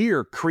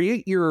 here,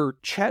 create your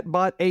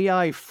chatbot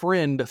AI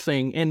friend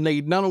thing. And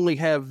they not only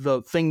have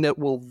the thing that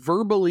will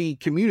verbally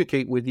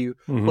communicate with you,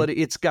 but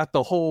it's got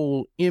the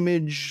whole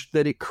image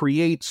that it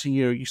creates.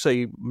 You know, you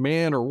say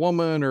man or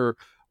woman or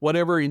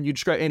whatever, and you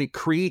describe, and it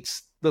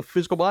creates the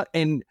physical bot.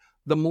 And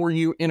the more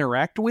you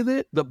interact with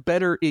it, the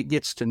better it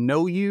gets to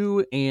know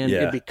you, and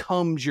it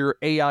becomes your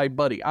AI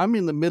buddy. I'm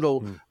in the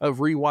middle of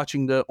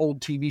rewatching the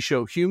old TV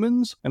show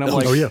Humans, and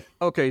I'm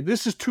okay,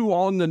 this is too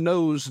on the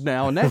nose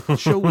now. And that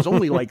show was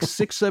only like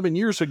 6-7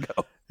 years ago.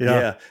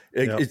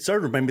 It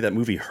started to remind me of that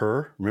movie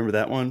Her. Remember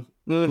that one?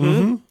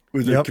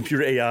 With the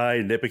computer AI,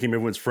 and that became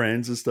everyone's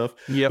friends and stuff.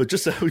 But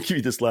just I would give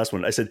you this last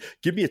one. I said,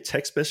 give me a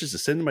text message to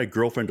send to my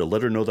girlfriend to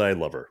let her know that I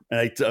love her. And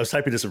I was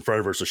typing this in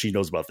front of her so she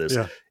knows about this.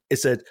 It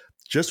said,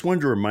 just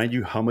wanted to remind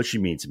you how much you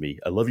mean to me.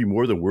 I love you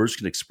more than words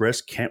can express.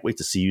 Can't wait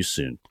to see you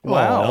soon.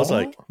 Wow. I was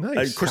like,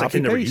 nice. Of course, I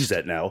can never use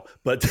that now,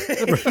 but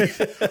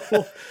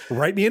well,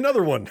 write me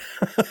another one.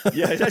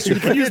 Actually, you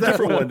can use a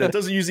different one that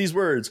doesn't use these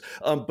words.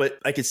 But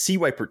I could see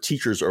why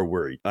teachers are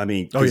worried. I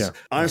mean,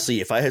 honestly,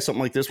 if I had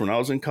something like this when I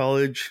was in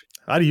college,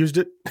 I'd used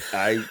it.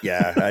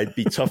 I'd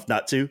be tough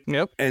not to.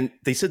 Yep. And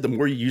they said the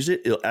more you use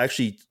it, it'll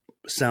actually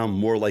sound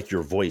more like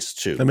your voice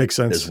too. That makes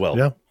sense as well.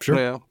 Yeah, sure.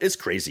 Yeah. It's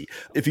crazy.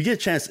 If you get a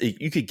chance,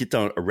 you could get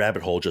down a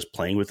rabbit hole just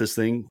playing with this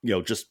thing, you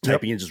know, just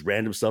typing in just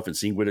random stuff and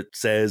seeing what it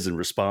says and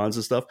responds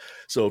and stuff.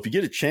 So if you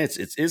get a chance,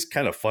 it is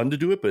kind of fun to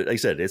do it, but like I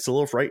said, it's a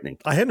little frightening.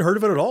 I hadn't heard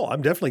of it at all.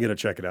 I'm definitely going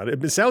to check it out.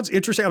 It sounds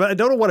interesting. I mean, I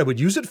don't know what I would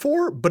use it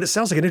for, but it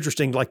sounds like an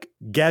interesting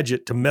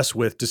gadget to mess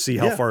with to see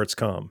how far it's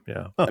come.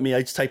 Yeah. I mean,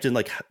 I just typed in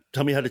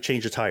tell me how to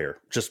change a tire.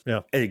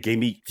 And it gave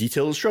me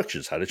detailed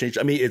instructions how to change.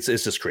 I mean, it's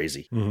just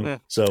crazy.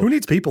 So who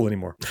needs people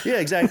anymore? Yeah,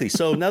 exactly.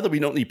 So now that we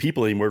don't need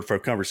people anymore for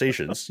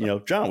conversations, you know,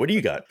 John, what do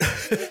you got?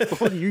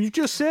 Well, you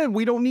just said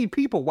we don't need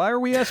people. Why are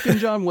we asking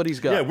John what he's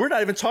got? Yeah, we're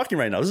not even talking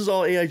right now. This is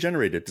all AI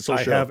generated. This whole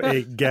show. I have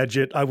a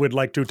gadget I would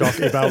like to talk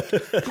about.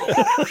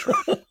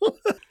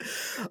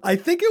 I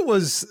think it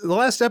was the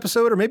last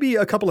episode or maybe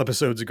a couple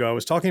episodes ago, I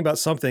was talking about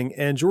something,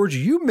 and George,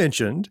 you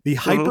mentioned the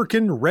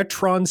Hyperkin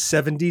Retron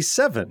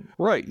 77.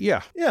 Right,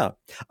 yeah. Yeah.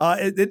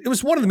 It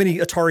was one of the many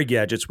Atari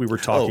gadgets we were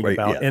talking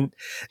about. Yeah. And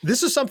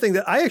this is something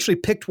that I actually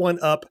picked one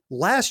up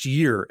last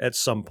year at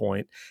some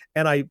point,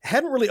 and I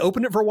hadn't really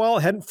opened it for a while.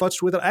 I hadn't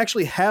futzed with it. I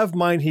actually have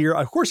mine here.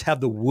 I, of course, have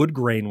the wood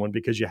grain one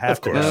because you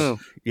have to have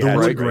the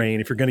wood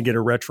grain if you're going to get a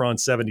Retron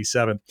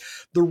 77.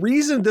 The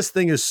reason this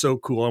thing is so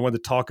cool, I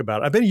wanted to talk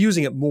about it. I've been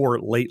using it more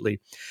lately.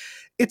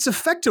 It's an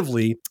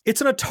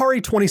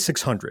Atari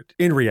 2600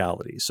 in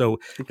reality. So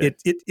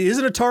it is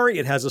an Atari.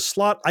 It has a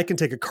slot. I can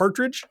take a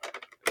cartridge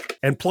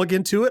and plug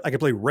into it. I can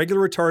play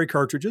regular Atari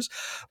cartridges,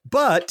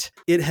 but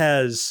it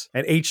has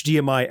an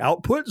HDMI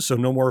output, so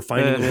no more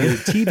finding a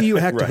TV you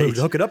have to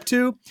hook it up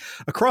to.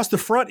 Across the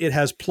front, it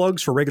has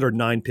plugs for regular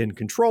 9-pin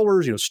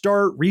controllers, you know,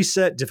 start,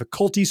 reset,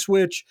 difficulty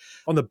switch.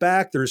 On the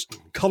back, there's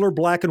color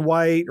black and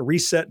white, a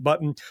reset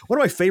button. One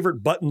of my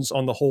favorite buttons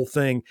on the whole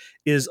thing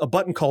is a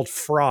button called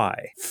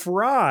Fry.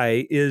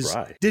 Fry is,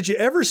 did you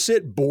ever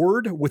sit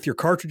bored with your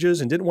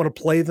cartridges and didn't want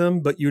to play them,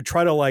 but you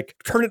try to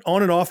turn it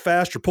on and off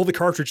fast or pull the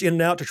cartridge in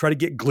and out to try to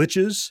get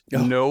glitches?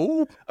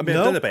 No. I mean,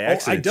 I've done it by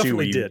accident. I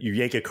definitely did. You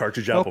yank a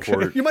cartridge out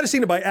before. You might have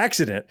seen it by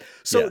accident.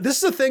 So this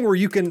is a thing where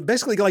you can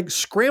basically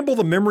scramble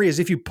the memory as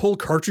if you pull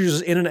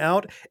cartridges in and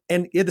out,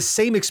 and you have the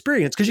same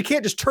experience because you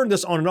can't just turn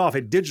this on and off.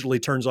 It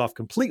digitally turns off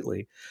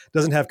completely. It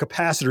doesn't have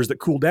capacitors that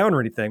cool down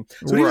or anything.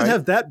 So it doesn't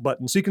have that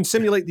button. So you can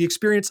simulate the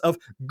experience of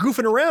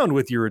goofing around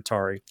with your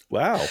Atari.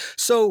 Wow.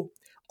 So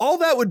all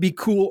that would be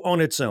cool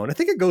on its own. I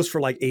think it goes for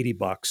like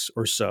 $80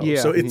 or so. Yeah,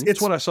 so it's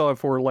what I saw it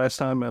for last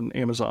time on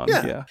Amazon.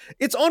 Yeah.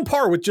 It's on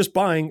par with just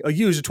buying a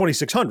used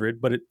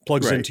 2600, but it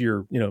plugs into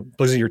your,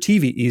 plugs into your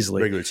TV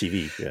easily. Regular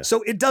TV. Yeah.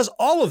 So it does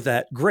all of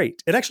that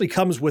great. It actually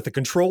comes with a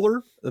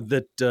controller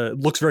that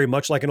looks very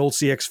much like an old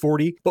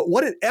CX40. But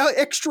what it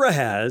extra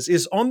has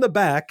is on the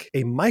back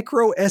a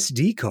micro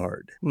SD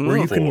card where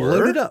you can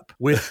load it up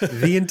with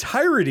the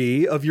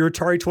entirety of your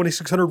Atari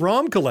 2600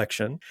 ROM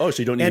collection. Oh,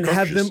 so you don't need and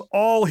have them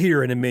all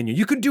here in a menu.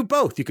 You could do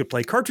both. You could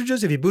play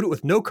cartridges. If you boot it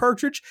with no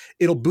cartridge,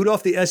 it'll boot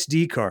off the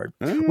SD card.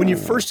 When you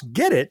first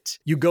get it,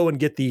 you go and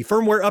get the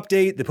firmware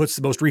update that puts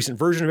the most recent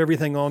version of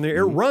everything on there.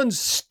 It runs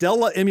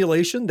Stella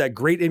emulation, that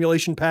great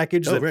emulation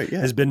package that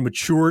has been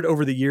matured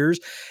over the years.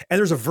 And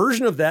there's a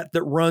version of that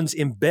runs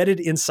embedded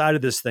inside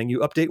of this thing. You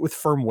update with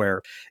firmware.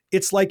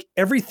 It's like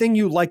everything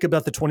you like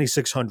about the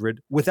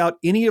 2600 without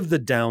any of the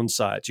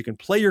downsides. You can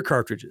play your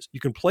cartridges. You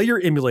can play your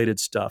emulated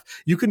stuff.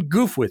 You can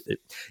goof with it.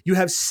 You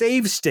have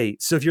save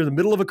states. So if you're in the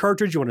middle of a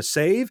cartridge, you want to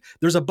save,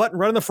 there's a button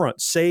right on the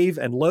front, save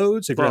and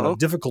load. So if you're on a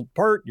difficult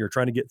part, you're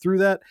trying to get through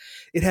that.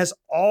 It has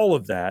all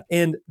of that.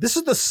 And this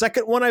is the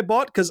second one I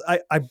bought because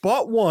I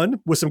bought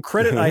one with some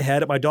credit I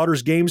had at my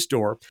daughter's game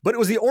store, but it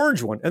was the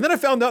orange one. And then I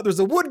found out there's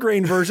a wood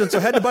grain version, so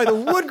I had to buy the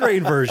wood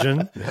grain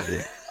version.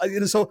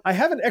 So I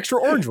have an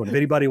extra orange one if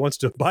anybody wants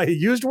to buy a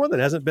used one that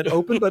hasn't been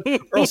opened, or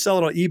I'll sell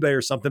it on eBay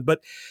or something.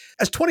 But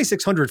as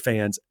 2600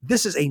 fans,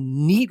 this is a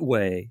neat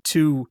way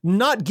to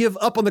not give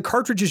up on the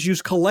cartridges you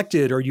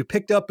collected or you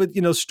picked up at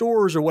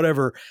stores or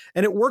whatever.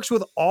 And it works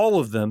with all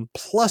of them.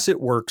 Plus it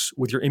works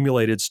with your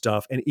emulated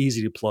stuff and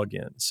easy to plug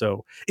in.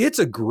 So it's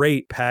a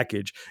great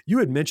package. You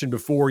had mentioned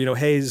before,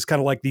 hey, it's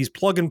kind of like these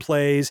plug and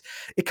plays.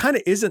 It kind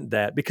of isn't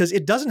that because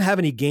it doesn't have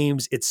any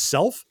games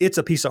itself. It's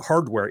a piece of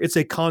hardware. It's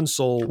a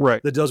console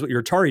that does what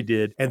your Atari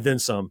did, and then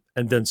some,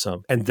 and then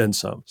some, and then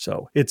some.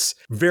 So it's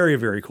very,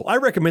 very cool. I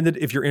recommend it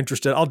if you're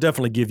interested. I'll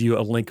definitely give you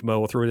a link, Mo.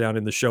 We'll throw it down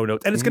in the show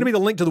notes. And it's going to be the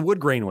link to the wood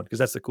grain one because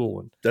that's the cool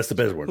one. That's the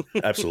better one.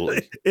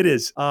 Absolutely. It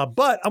is.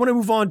 But I'm going to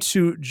move on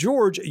to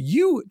George.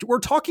 You were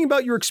talking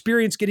about your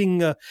experience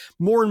getting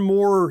more and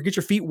more, get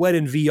your feet wet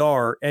in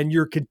VR, and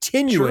you're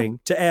continuing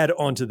to add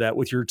on to that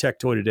with your Tech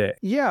Toy Today.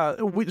 Yeah.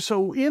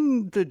 So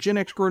in the Gen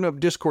X Grown Up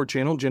Discord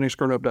channel,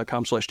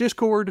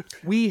 genxgrownup.com/Discord,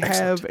 we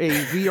have a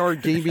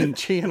VR gaming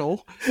channel.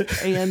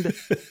 And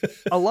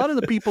a lot of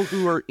the people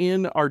who are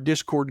in our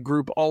Discord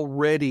group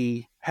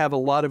already have a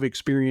lot of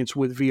experience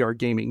with VR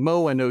gaming.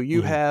 Mo, I know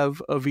you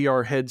have a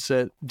VR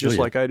headset, just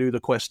like I do, the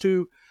Quest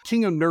 2.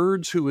 King of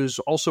Nerds, who is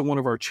also one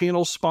of our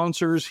channel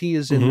sponsors, he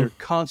is in there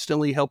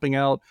constantly helping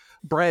out.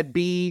 Brad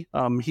B,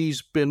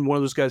 he's been one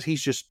of those guys,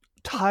 he's just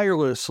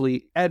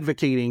tirelessly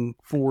advocating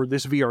for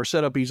this VR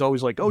setup. He's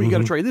always like, you got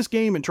to try this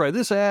game and try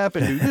this app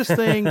and do this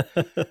thing.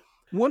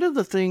 One of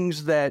the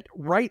things that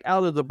right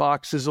out of the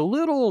box is a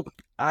little,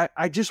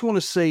 I just want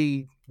to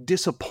say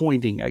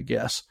disappointing, I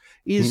guess,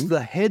 is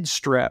the head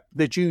strap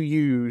that you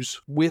use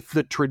with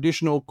the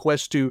traditional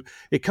Quest 2.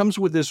 It comes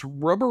with this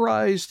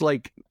rubberized,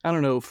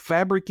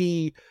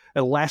 fabric-y,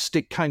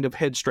 elastic kind of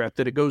head strap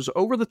that it goes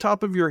over the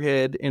top of your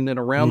head and then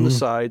around the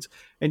sides,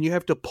 and you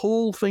have to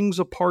pull things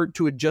apart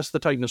to adjust the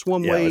tightness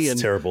one way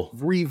and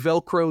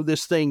re-Velcro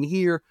this thing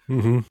here.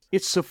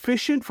 It's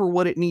sufficient for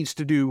what it needs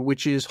to do,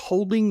 which is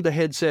holding the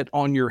headset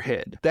on your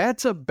head.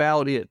 That's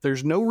about it.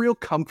 There's no real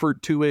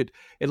comfort to it.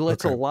 It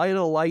lets a lot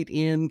of light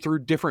in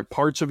through different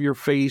parts of your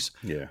face.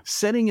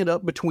 Setting it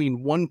up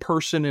between one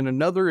person and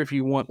another, if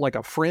you want like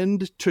a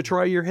friend to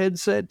try your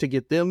headset to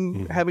get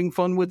them having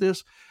fun with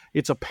this,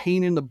 it's a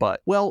pain in the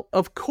butt. Well,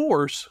 of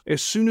course,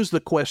 as soon as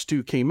the Quest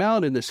 2 came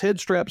out and this head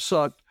strap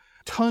sucked,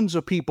 tons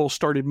of people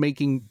started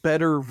making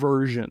better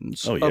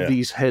versions of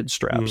these head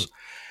straps.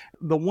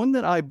 The one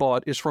that I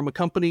bought is from a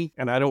company,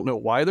 and I don't know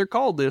why they're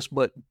called this,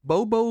 but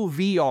Bobo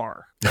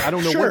VR. I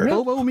don't know what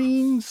Bobo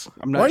means.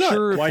 I'm not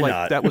sure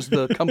if that was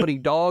the company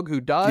dog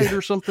who died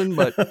or something,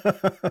 but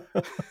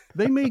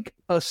they make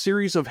a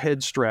series of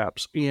head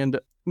straps. And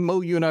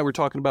Mo, you and I were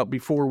talking about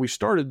before we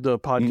started the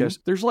podcast,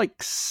 there's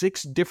like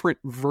 6 different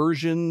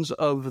versions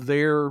of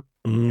their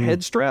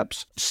head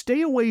straps.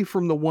 Stay away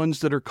from the ones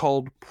that are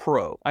called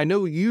Pro. I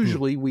know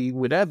usually we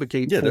would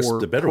advocate for that's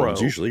the better Pro,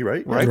 ones usually,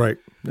 right? Right.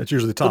 That's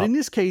usually the top. But in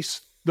this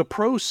case, the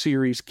Pro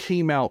series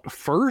came out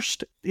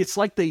first. It's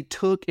like they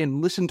took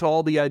and listened to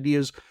all the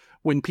ideas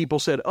when people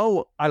said,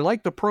 I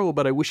like the Pro,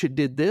 but I wish it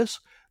did this.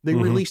 They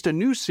released a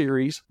new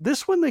series.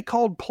 This one they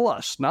called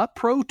Plus, not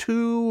Pro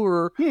 2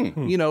 or,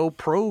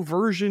 Pro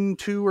version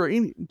 2 or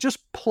just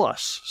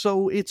Plus.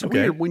 So it's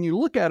weird. When you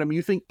look at them,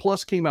 you think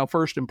Plus came out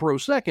first and Pro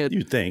second.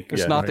 You think.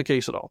 It's not the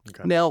case at all.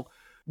 Okay. Now,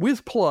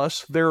 with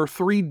Plus, there are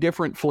 3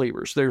 different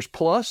flavors. There's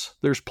Plus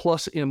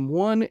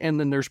M1, and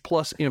then there's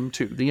Plus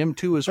M2. The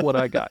M2 is what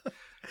I got.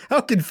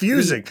 How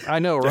confusing. I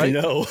know, right? I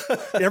know.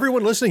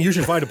 Everyone listening, you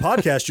should find a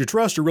podcast you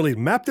trust to really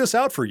map this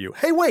out for you.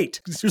 Hey,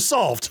 wait, you're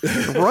solved.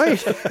 Right.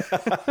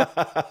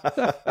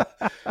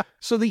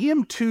 So the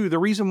M2, the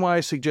reason why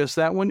I suggest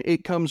that one,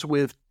 it comes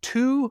with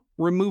 2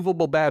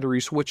 removable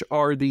batteries, which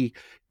are the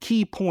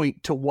key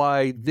point to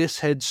why this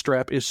head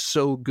strap is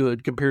so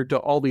good compared to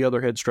all the other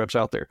head straps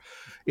out there.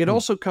 It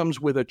also comes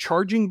with a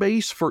charging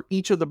base for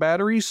each of the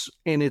batteries,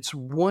 and it's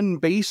one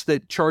base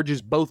that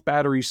charges both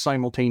batteries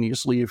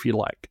simultaneously if you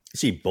like.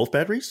 See, both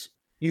batteries?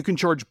 You can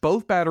charge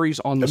both batteries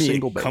on the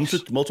single base. It comes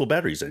with multiple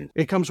batteries then?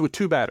 It comes with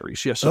 2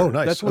 batteries, yes, sir. Oh,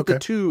 nice. That's what the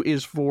 2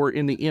 is for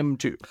in the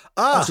M2.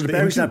 So the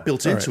battery's not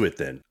built into it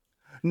then?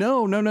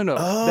 No.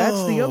 Oh.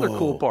 That's the other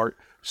cool part.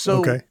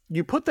 So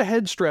you put the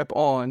head strap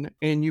on,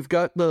 and you've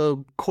got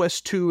the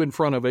Quest 2 in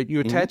front of it. You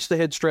attach the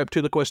head strap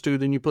to the Quest 2,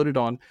 then you put it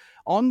on.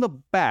 On the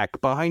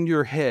back, behind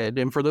your head,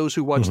 and for those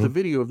who watch the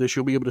video of this,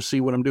 you'll be able to see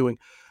what I'm doing.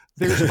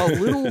 There's a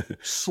little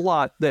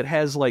slot that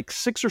has like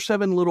 6 or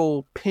 7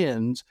 little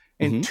pins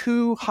and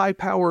 2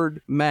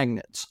 high-powered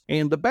magnets.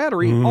 And the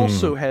battery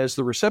also has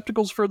the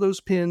receptacles for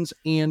those pins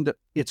and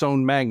its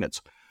own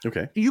magnets.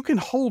 Okay. You can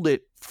hold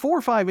it 4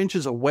 or 5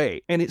 inches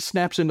away and it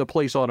snaps into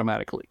place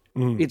automatically.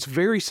 It's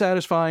very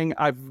satisfying.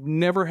 I've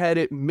never had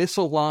it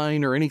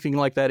misalign or anything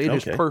like that. It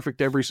is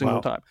perfect every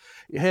single time.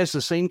 It has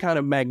the same kind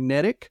of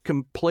magnetic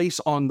can place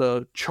on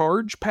the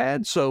charge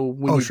pad. So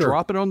when you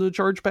drop it onto the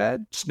charge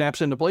pad,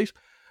 snaps into place.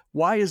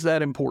 Why is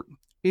that important?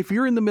 If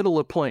you're in the middle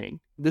of playing,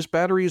 this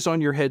battery is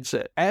on your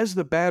headset. As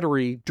the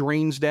battery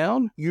drains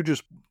down, you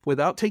just,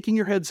 without taking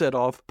your headset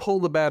off, pull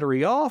the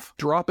battery off,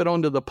 drop it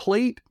onto the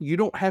plate. You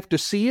don't have to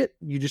see it.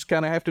 You just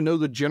kind of have to know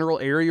the general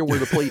area where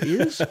the plate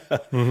is.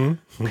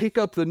 Pick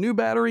up the new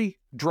battery,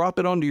 drop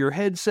it onto your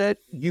headset.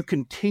 You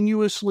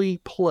continuously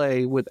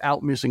play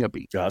without missing a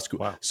beat. Yeah, that's cool.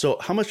 Wow. So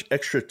how much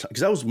extra time?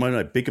 Because that was one of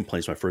my big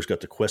complaints when I first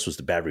got the Quest was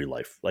the battery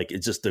life. Like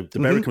it's just the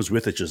battery comes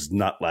with it just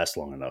not last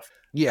long enough.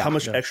 Yeah. How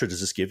much extra does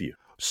this give you?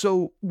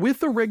 So with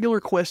the regular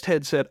Quest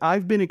headset,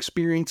 I've been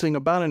experiencing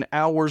about an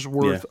hour's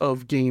worth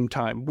of game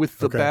time with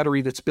the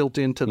battery that's built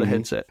into the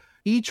headset.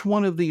 Each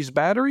one of these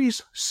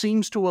batteries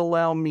seems to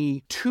allow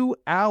me 2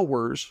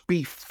 hours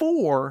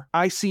before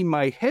I see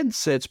my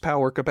headset's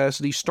power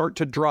capacity start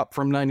to drop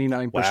from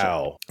 99%.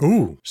 Wow.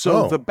 Ooh.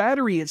 So the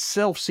battery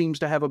itself seems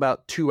to have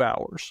about 2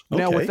 hours.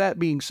 Now, with that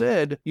being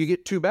said, you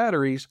get 2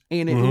 batteries,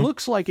 and it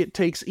looks like it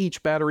takes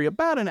each battery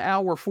about an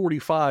hour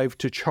 45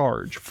 to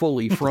charge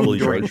fully from fully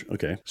your... charged.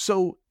 Okay.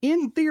 So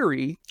in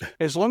theory,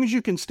 as long as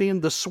you can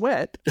stand the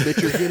sweat that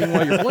you're getting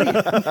while you're playing,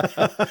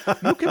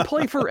 you can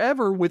play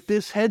forever with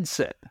this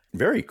headset.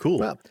 Very cool.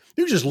 Wow.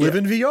 You just live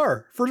in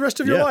VR for the rest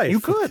of your life.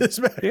 You could.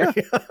 Yeah.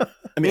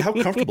 I mean, how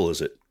comfortable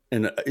is it?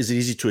 And is it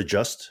easy to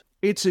adjust?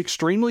 It's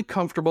extremely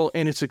comfortable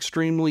and it's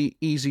extremely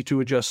easy to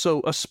adjust.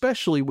 So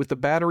especially with the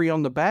battery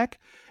on the back,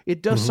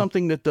 it does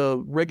something that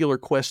the regular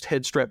Quest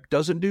head strap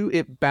doesn't do.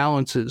 It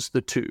balances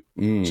the two.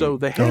 So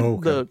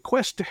the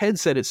Quest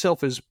headset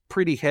itself is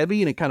pretty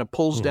heavy and it kind of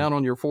pulls down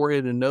on your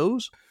forehead and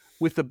nose.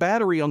 With the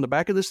battery on the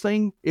back of this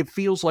thing, it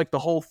feels like the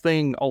whole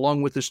thing,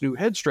 along with this new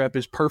head strap,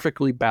 is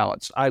perfectly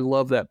balanced. I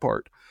love that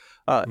part.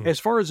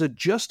 As far as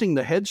adjusting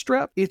the head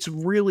strap, it's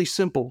really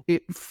simple.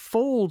 It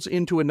folds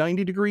into a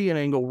 90-degree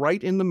angle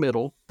right in the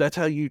middle. That's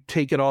how you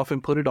take it off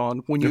and put it on.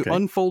 When you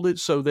unfold it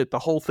so that the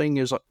whole thing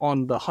is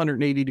on the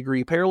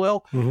 180-degree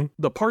parallel,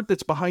 the part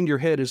that's behind your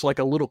head is like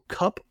a little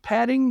cup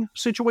padding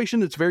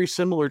situation that's very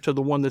similar to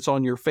the one that's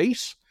on your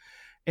face.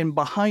 And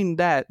behind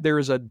that, there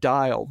is a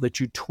dial that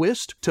you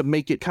twist to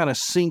make it kind of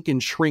sink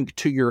and shrink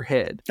to your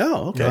head.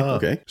 Oh, okay.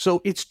 Okay.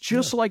 So it's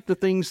just like the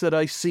things that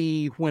I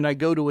see when I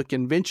go to a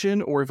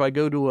convention or if I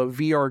go to a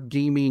VR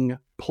gaming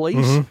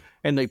place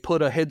and they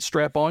put a head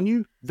strap on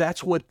you.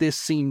 That's what this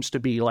seems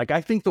to be. Like,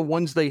 I think the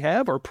ones they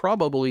have are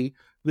probably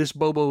this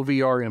Bobo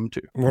VR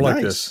M2. More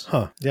like this.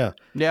 Huh. Yeah.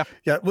 Yeah.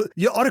 Yeah. Well,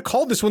 you ought to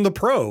call this one the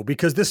Pro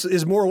because this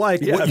is more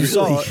like what you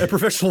saw at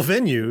professional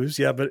venues.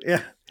 Yeah. But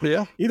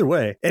yeah. Either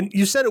way. And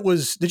you said it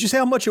was, did you say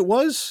how much it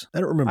was? I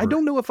don't remember. I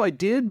don't know if I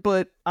did,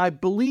 but I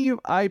believe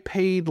I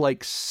paid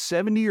like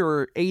 $70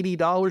 or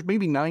 $80,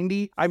 maybe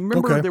 $90. I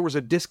remember there was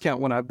a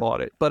discount when I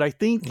bought it, but I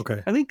think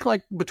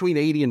like between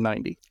 $80 and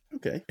 $90.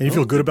 Okay. And you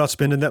feel good about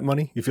spending that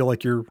money? You feel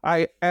like you're...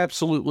 I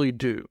absolutely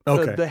do.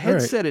 Okay. The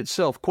headset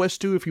itself,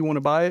 Quest 2, if you want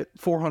to buy it,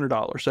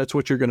 $400. That's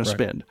what you're going to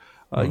spend.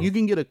 You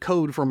can get a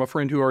code from a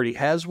friend who already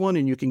has one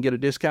and you can get a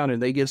discount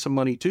and they get some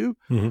money too.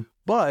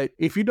 But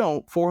if you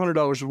don't,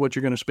 $400 is what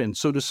you're going to spend.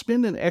 So to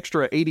spend an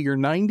extra $80 or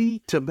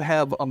 $90 to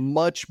have a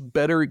much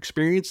better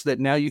experience that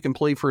now you can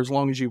play for as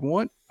long as you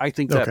want, I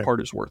think that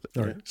part is worth it.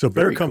 All right. So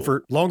better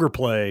comfort, longer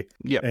play,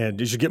 and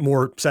you should get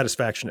more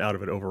satisfaction out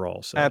of it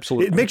overall. So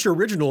absolutely. It makes your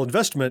original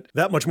investment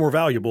that much more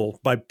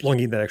valuable by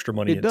plunging that extra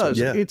money into it. It does.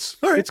 Yeah.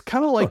 It's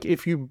kind of like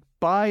if you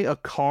buy a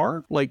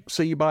car, like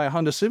say you buy a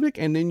Honda Civic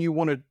and then you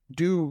want to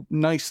do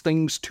nice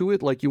things to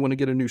it, like you want to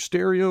get a new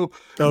stereo,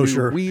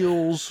 new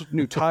wheels,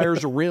 new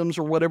tires or rims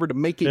or whatever to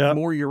make it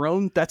more your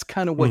own. That's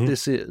kind of what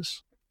this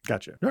is.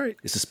 Gotcha. All right.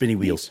 It's the spinning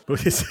wheels.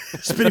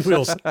 Spinning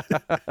wheels.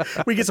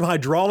 We get some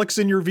hydraulics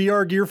in your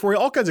VR gear for you.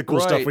 All kinds of cool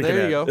stuff we can add.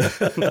 There you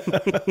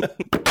go.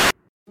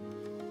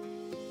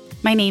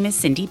 My name is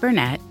Cindy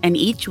Burnett, and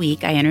each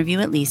week I interview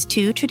at least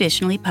 2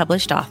 traditionally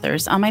published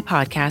authors on my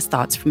podcast,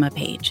 Thoughts from a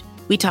Page.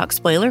 We talk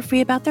spoiler-free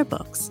about their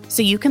books,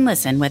 so you can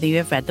listen whether you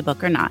have read the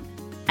book or not.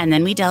 And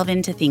then we delve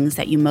into things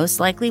that you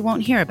most likely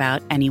won't hear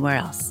about anywhere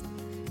else.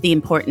 The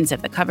importance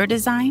of the cover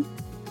design,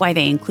 why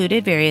they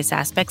included various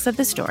aspects of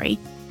the story,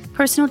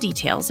 personal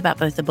details about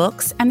both the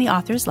books and the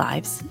authors'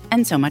 lives,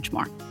 and so much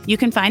more. You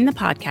can find the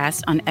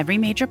podcast on every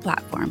major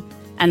platform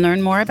and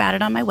learn more about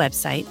it on my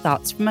website,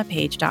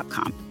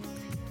 thoughtsfromapage.com.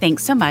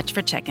 Thanks so much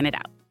for checking it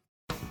out.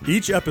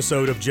 Each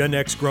episode of Gen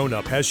X Grown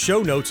Up has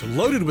show notes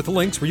loaded with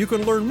links where you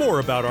can learn more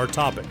about our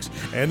topics.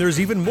 And there's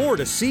even more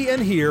to see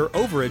and hear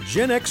over at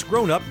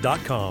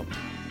genxgrownup.com.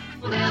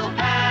 El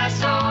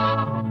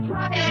Paso,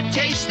 it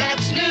tastes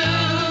that's new.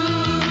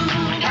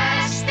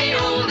 Past the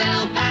old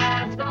El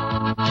Paso,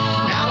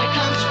 now it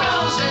comes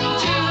frozen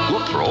too.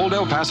 Look for Old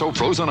El Paso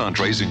frozen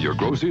entrees in your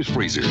grocer's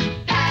freezer.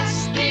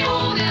 Past the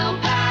old El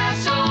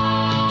Paso,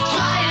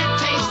 try a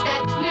taste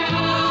that's new.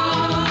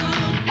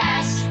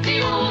 Past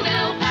the old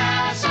El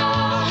Paso,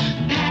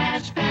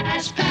 pass.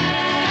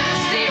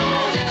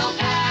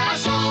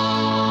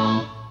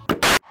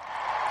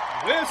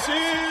 This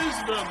is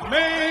the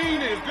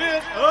main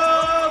event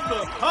of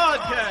the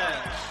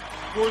podcast.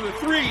 For the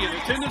 3 in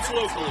attendance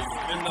locally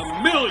and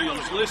the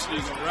millions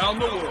listening around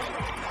the world.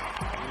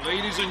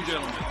 Ladies and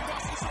gentlemen,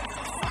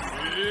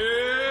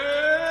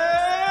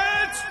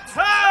 it's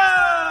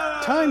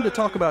time! Time to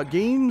talk about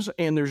games,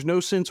 and there's no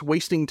sense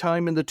wasting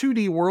time in the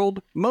 2D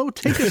world. Mo,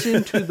 take us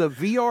into the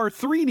VR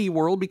 3D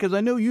world, because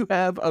I know you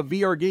have a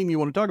VR game you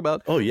want to talk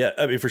about. Oh, yeah.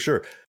 I mean, for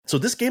sure. So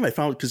this game I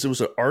found because it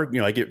was an art,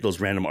 I get those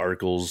random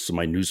articles in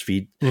my news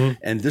feed. Mm-hmm.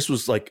 And this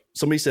was like,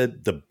 somebody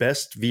said the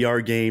best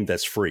VR game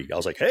that's free. I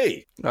was like,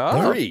 hey,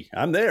 free.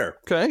 I'm there.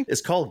 Okay.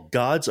 It's called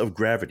Gods of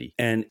Gravity.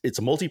 And it's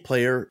a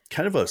multiplayer,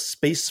 kind of a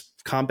space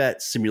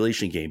combat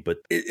simulation game, but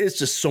it's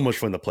just so much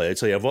fun to play. I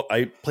tell you,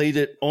 I played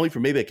it only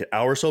for maybe like an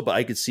hour or so, but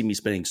I could see me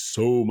spending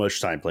so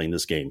much time playing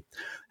this game.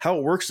 How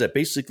it works is that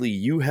basically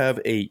you have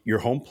your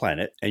home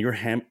planet, and your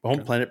home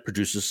planet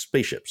produces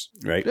spaceships,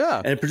 right? Yeah.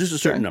 And it produces a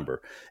certain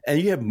number.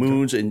 And you have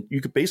moons, and you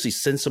could basically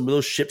send some of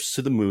those ships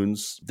to the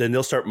moons. Then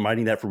they'll start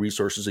mining that for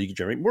resources, so you can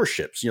generate more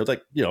ships. You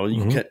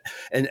can.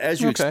 And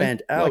as you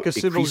expand out, like a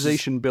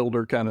civilization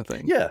builder kind of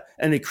thing. Yeah,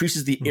 and it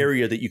increases the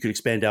area that you can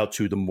expand out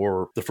to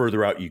the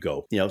further out you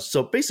go.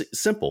 So basically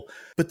simple.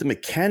 But the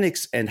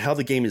mechanics and how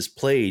the game is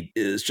played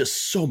is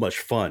just so much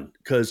fun,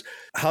 because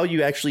how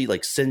you actually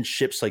like send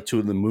ships like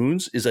to the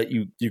moons is that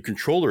your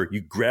controller, you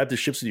grab the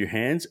ships with your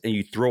hands and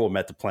you throw them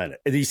at the planet,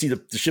 and then you see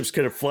the ships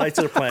kind of fly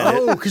to the planet.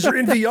 Oh, because you're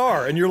in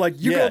VR and you're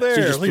like, go there.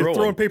 So you're like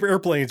throwing paper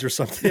airplanes or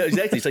something. Yeah,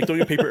 exactly. It's like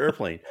throwing a paper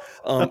airplane.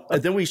 And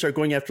then when you start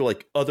going after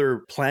like other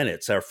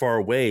planets that are far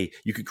away,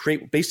 you could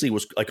create basically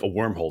what's like a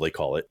wormhole, they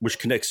call it, which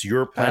connects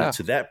your planet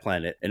to that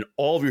planet, and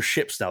all of your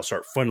ships now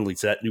start funneling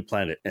to that new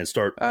planet and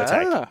start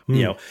attacking.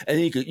 And then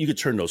you could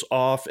turn those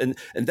off, and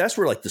that's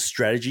where like the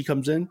strategy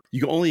comes in.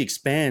 You can only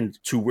expand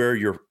to where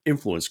your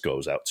influence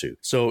goes out to.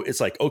 So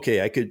it's like,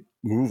 okay, I could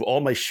move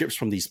all my ships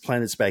from these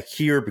planets back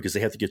here because they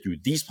have to get through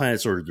these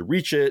planets in order to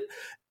reach it.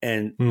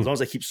 And as long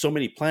as I keep so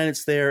many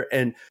planets there,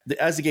 and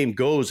as the game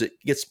goes, it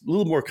gets a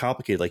little more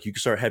complicated. Like you can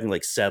start having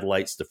like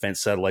satellites,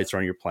 defense satellites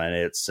around your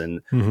planets,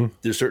 and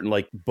there's certain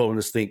like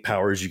bonus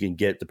powers you can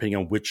get depending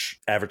on which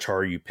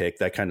avatar you pick,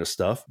 that kind of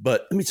stuff.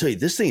 But let me tell you,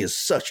 this thing is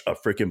such a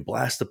freaking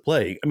blast to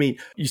play. I mean,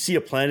 you see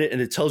a planet and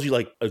it tells you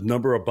like a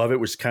number above it,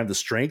 which is kind of the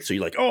strength. So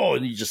you're like, oh,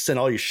 and you just send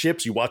all your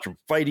ships, you watch them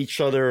fight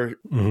each other.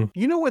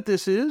 You know what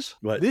this is?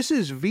 What? This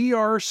is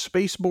VR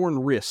Spaceborne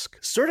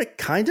Risk. Sort of,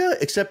 kind of,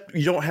 except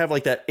you don't have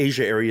like that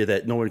Asia area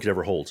that no one could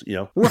ever hold,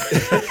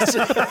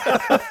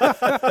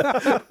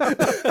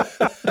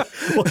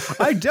 Well,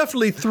 I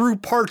definitely threw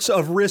parts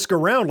of Risk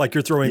around like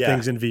you're throwing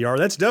things in VR.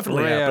 That's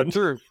definitely happened.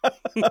 True.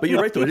 But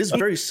you're right, though. It is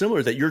very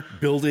similar that you're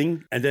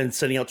building and then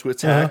setting out to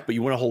attack, but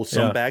you want to hold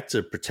some back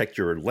to protect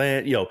your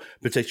land,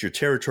 protect your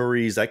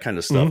territories, that kind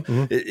of stuff.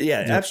 It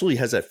absolutely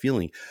has that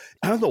feeling.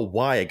 I don't know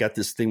why I got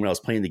this thing when I was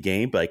playing the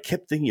game, but I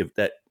kept thinking of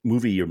that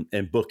movie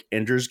and book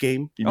Ender's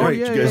Game. That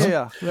makes where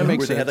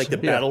sense. They had like the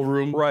battle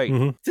room. Right.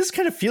 This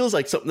kind of feels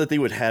like something that they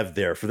would have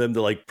there for them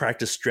to like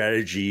practice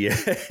strategy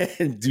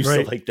and do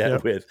stuff like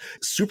that with.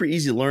 Super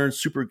easy to learn,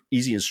 super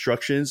easy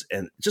instructions,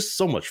 and just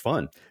so much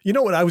fun. You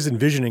know what I was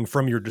envisioning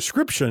from your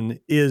description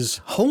is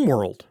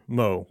Homeworld,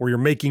 Mo, where you're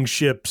making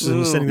ships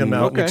and sending them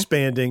out and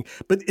expanding.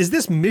 But is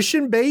this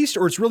mission based,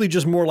 or it's really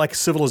just more like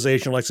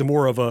Civilization, like some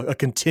more of a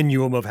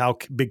continuum of how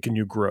big can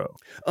you grow?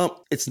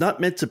 It's not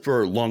meant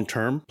for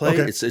long-term play.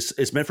 Okay.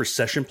 It's meant for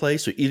session play.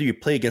 So either you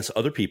play against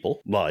other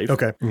people live,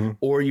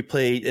 or you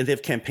play, and they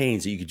have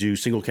campaigns that you could do,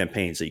 single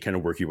campaigns that you kind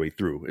of work your way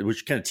through,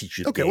 which kind of teach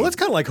you the game. Well, that's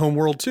kind of like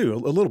Homeworld too, a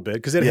little bit,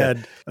 because it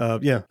had, all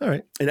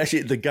right. And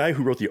actually, the guy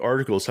who wrote the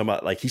article is talking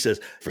about, like, he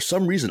says, for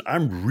some reason,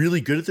 I'm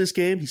really good at this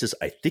game. He says,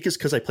 I think it's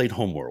because I played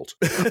Homeworld.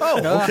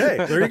 Oh,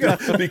 okay. There you go.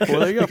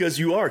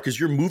 Because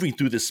you're moving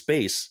through this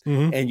space,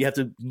 and you have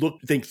to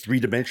think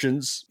 3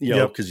 dimensions,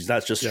 because he's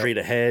not just straight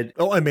ahead.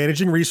 Oh, and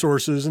managing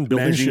resources and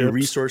building ships.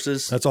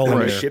 Resources. That's all in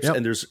there. Ships,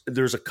 and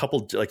there's a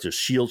couple, like, there's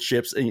shield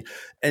ships, and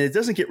it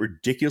doesn't get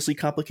ridiculously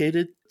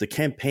complicated. The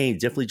campaign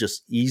definitely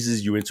just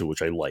eases you into it,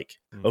 which I like.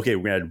 Okay,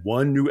 we're gonna add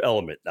one new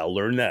element. Now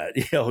learn that.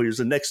 Here's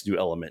the next new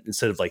element,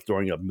 instead of like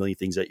throwing a million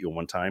things at you at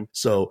one time.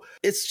 So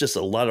it's just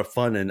a lot of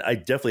fun, and I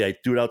threw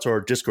it out to our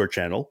Discord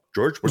channel.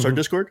 George, what's our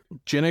Discord?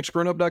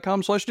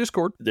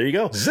 GenXGrownUp.com/Discord. There you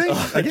go.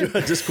 I do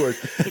a Discord,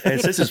 and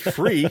since it's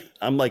free,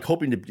 I'm like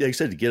hoping to, like I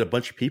said, to get a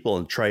bunch of people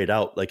and try it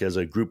out, like as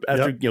a group.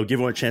 After give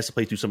everyone a chance to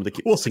play through some of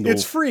the single.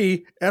 It's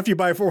free after you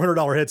buy a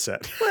 $400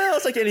 headset. Well,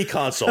 it's like any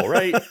console,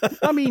 right?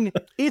 I mean,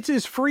 it's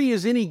as free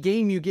as any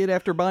game you get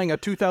after buying a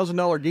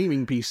 $2,000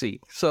 gaming PC.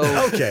 So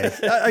okay,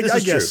 I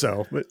guess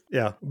so. But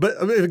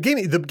the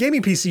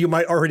gaming PC you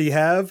might already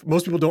have.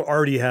 Most people don't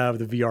already have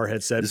the VR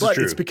headset, but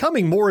it's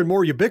becoming more and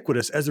more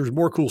ubiquitous as there's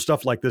more cool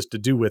stuff like this to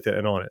do with it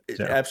and on it.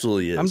 It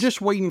absolutely is. I'm just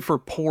waiting for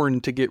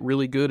porn to get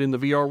really good in the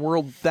VR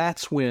world.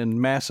 That's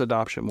when mass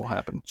adoption will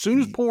happen. As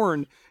soon as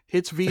porn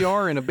hits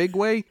VR in a big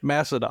way,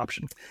 mass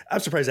adoption. I'm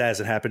surprised that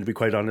hasn't happened, to be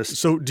quite honest.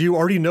 So do you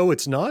already know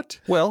it's not?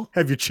 Well,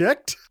 have you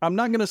checked? I'm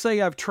not going to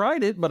say I've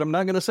tried it, but I'm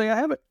not going to say I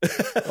haven't.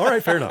 All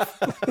right, fair enough.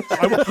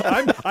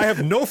 I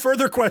have no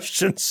further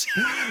questions.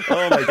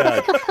 Oh, my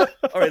God.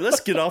 All right, let's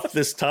get off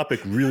this topic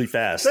really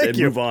fast and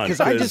move on. Because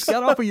I just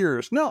got off of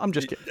yours. No, I'm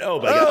just kidding. Oh,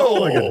 my God.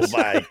 Oh,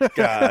 my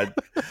God.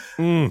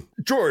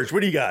 George, what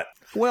do you got?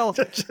 Well,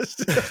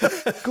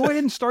 go ahead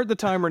and start the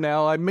timer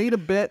now. I made a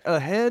bet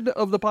ahead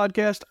of the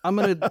podcast. I'm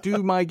going to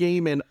do my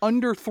game in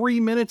under 3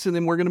 minutes, and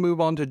then we're going to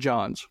move on to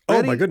John's.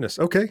 Ready? Oh, my goodness.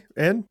 Okay,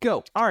 and?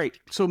 Go. All right.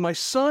 So my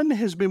son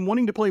has been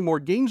wanting to play more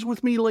games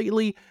with me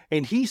lately,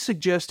 and he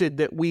suggested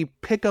that we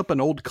pick up an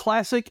old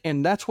classic,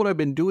 and that's what I've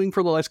been doing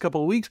for the last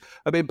couple of weeks.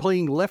 I've been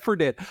playing Left 4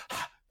 Dead.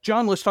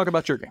 John, let's talk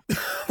about your game.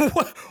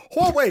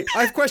 Oh, wait,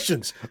 I have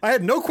questions. I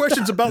had no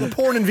questions about the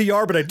porn in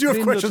VR, but I do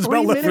have questions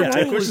about Left 4 Dead. I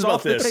have questions about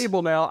off the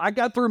table now. I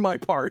got through my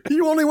part.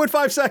 You only went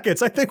 5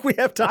 seconds. I think we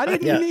have time. I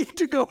didn't need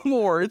to go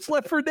more. It's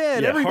Left 4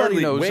 Dead.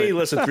 Everybody knows way it.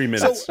 less than 3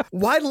 minutes. So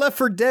why Left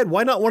 4 Dead?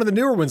 Why not one of the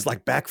newer ones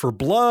like Back 4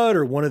 Blood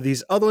or one of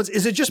these other ones?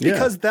 Is it just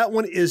because that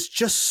one is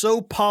just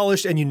so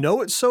polished and you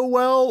know it so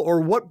well?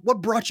 Or what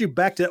brought you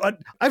back to it?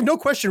 I have no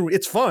question.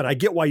 It's fun. I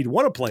get why you'd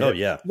want to play it. Oh,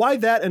 yeah. Why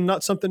that and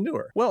not something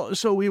newer? Well,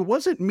 so it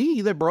wasn't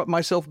me that brought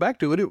myself back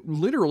to it.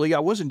 Literally, I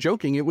wasn't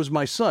joking. It was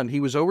my son. He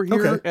was over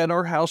here at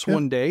our house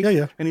one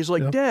day, and he's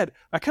like, Dad,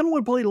 I kind of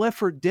want to play Left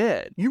 4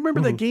 Dead. You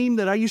remember that game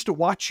that I used to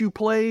watch you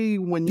play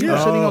when you were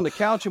sitting on the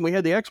couch and we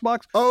had the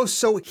Xbox? Oh,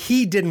 so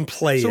he didn't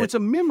play it. So it's a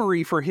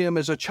memory for him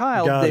as a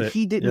child that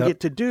he didn't get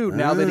to do.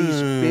 Now that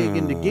he's big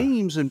into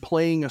games and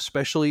playing,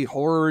 especially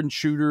horror and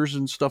shooters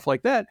and stuff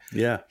like that,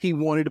 he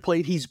wanted to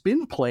play it. He's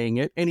been playing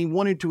it, and he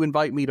wanted to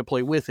invite me to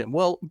play with him.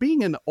 Well,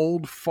 being an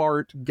old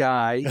fart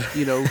guy,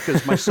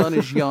 because my son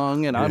is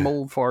young and I'm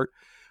old fart,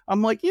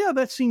 I'm like, yeah,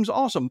 that seems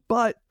awesome.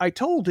 But I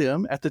told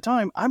him at the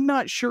time, I'm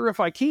not sure if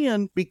I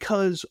can,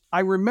 because I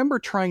remember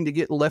trying to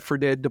get Left 4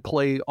 Dead to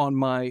play on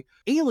my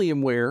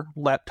Alienware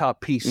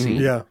laptop PC.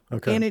 Yeah,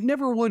 okay. And it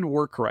never would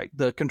work right.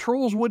 The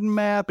controls wouldn't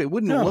map. It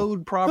wouldn't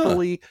load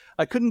properly.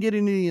 I couldn't get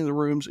in any of the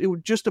rooms. It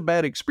was just a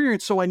bad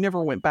experience, so I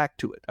never went back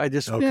to it. I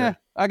just,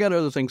 I got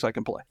other things I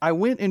can play. I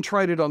went and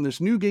tried it on this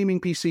new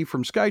gaming PC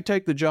from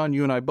Skytech that John,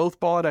 you and I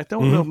both bought. I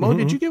don't know, Mo,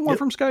 did you get one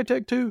from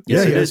Skytech too?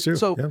 Yeah, you did too.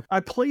 So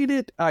I played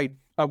it.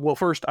 Well,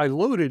 first I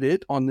loaded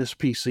it on this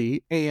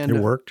PC and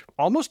it worked.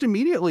 Almost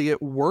immediately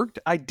it worked.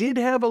 I did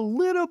have a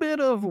little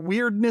bit of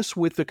weirdness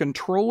with the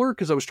controller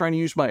because I was trying to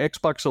use my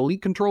Xbox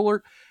Elite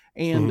controller.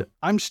 And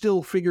I'm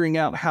still figuring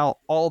out how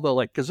all the,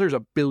 because there's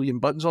a billion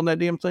buttons on that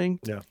damn thing.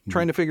 Yeah.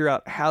 Trying to figure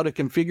out how to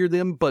configure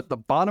them. But the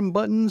bottom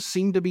buttons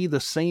seem to be the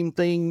same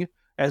thing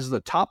as the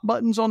top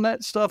buttons on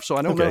that stuff. So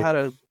I don't know how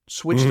to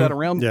switch that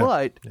around,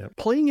 but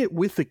playing it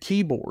with the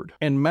keyboard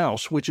and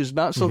mouse, which is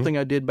not something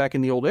I did back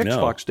in the old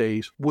Xbox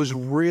days, was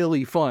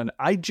really fun.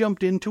 I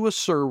jumped into a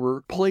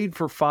server, played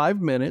for 5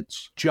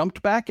 minutes,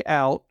 jumped back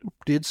out,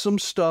 did some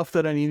stuff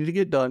that I needed to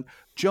get done,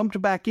 jumped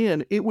back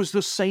in. It was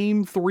the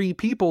same 3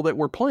 people that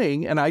were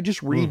playing, and I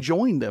just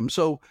rejoined them.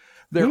 So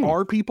there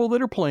are people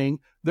that are playing.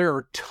 There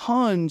are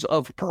tons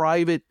of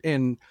private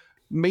and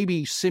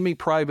maybe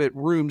semi-private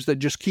rooms that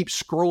just keep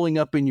scrolling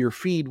up in your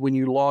feed when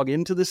you log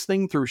into this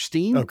thing through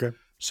Steam. Okay.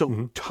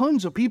 So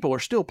tons of people are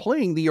still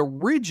playing the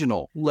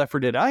original Left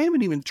 4 Dead. I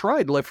haven't even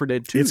tried Left 4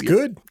 Dead 2 It's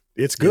good.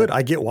 It's good. Yeah.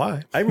 I get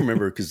why. I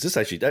remember because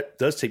that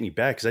does take me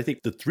back because I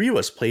think the 3 of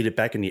us played it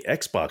back in the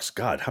Xbox.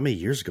 God, how many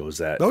years ago was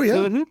that? Oh,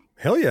 yeah.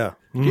 Hell yeah.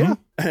 Yeah.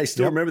 And I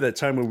still remember that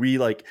time when we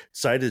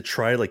decided to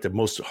try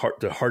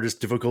the hardest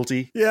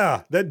difficulty.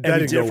 Yeah. That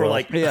didn't go for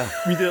well.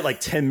 We did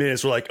it 10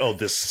 minutes. We're like, oh,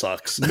 this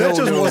sucks. That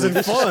just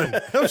wasn't fun.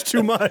 That was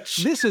too much.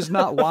 This is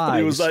not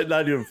wise. It was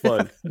not even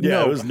fun.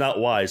 Yeah, it was not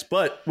wise.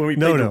 But when we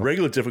played the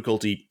regular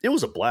difficulty, it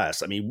was a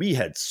blast. I mean, we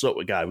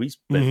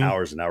spent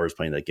hours and hours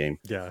playing that game.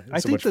 Yeah.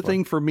 I think the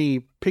thing for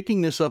me,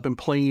 picking this up and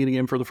playing it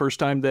again for the first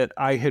time that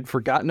I had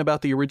forgotten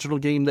about the original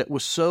game that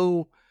was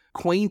so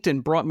quaint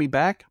and brought me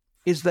back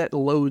is that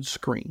load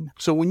screen.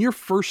 So when you're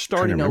first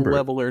starting a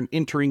level or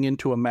entering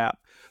into a map,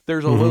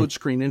 there's a load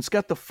screen and it's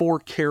got the 4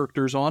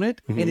 characters on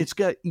it and it's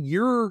got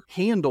your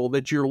handle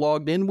that you're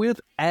logged in with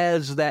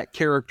as that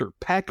character,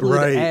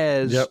 Packlet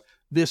as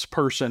this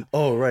person.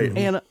 Oh, right.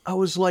 And I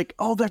was like,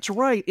 oh, that's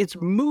right. It's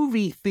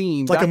movie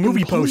themed. Like a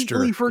movie poster.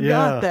 I completely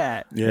forgot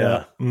that.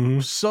 Yeah.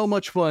 So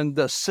much fun.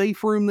 The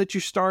safe room that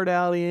you start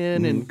out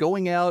in and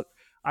going out.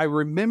 I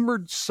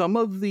remembered some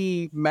of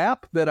the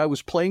map that I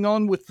was playing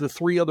on with the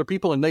 3 other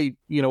people, and they,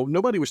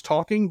 nobody was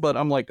talking, but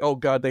I'm like, oh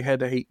God, they had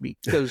to hate me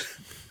because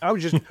I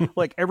was just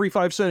like every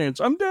 5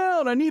 seconds, I'm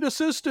down, I need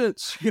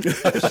assistance.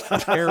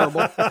 It's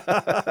terrible.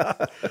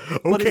 But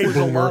it was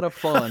a lot of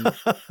fun.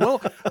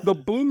 Well, the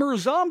Boomer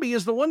zombie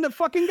is the one that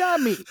fucking got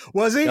me.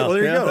 Was he? Well,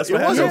 there you go. It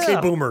was Okay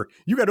Boomer.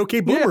 You got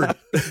Okay Boomer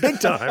big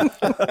time.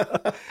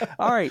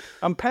 All right.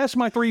 I'm past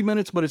my 3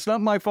 minutes, but it's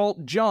not my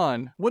fault.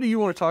 John, what do you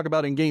want to talk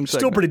about in game segment?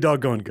 Still pretty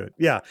doggone going good.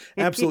 Yeah,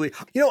 absolutely.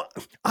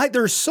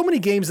 There's so many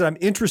games that I'm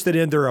interested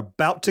in. They're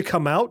about to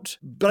come out,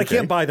 but I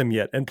can't buy them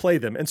yet and play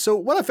them. And so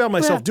what I found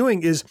myself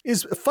doing is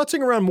futzing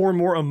around more and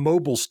more on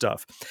mobile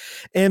stuff.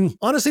 And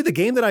honestly, the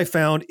game that I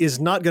found is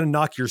not going to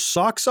knock your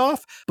socks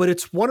off, but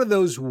it's one of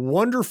those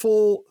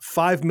wonderful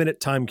 5-minute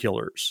time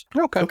killers.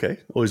 Okay.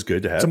 Always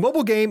good to have. It's a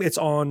mobile game. It's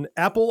on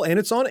Apple and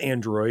it's on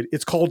Android.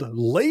 It's called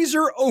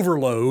Laser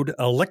Overload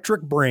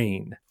Electric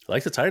Brain. I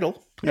like the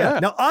title. Yeah.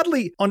 Now,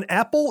 oddly, on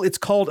Apple, it's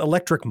called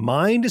Electric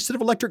Mind instead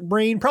of Electric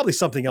Brain. Probably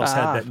something else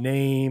had that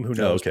name. Who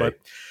knows? But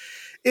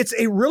it's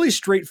a really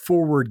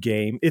straightforward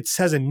game. It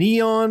has a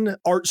neon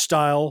art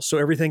style, so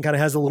everything kind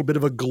of has a little bit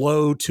of a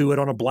glow to it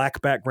on a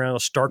black background, a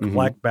stark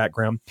black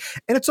background.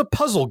 And it's a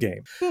puzzle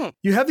game.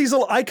 You have these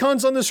little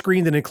icons on the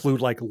screen that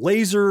include like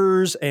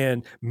lasers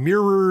and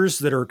mirrors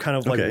that are kind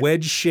of like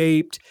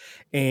wedge-shaped,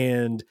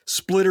 and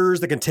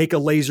splitters that can take a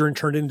laser and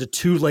turn it into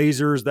 2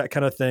 lasers, that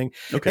kind of thing.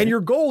 And your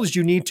goal is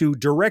you need to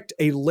direct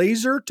a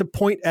laser to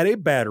point at a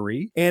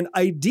battery. And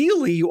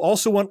ideally, you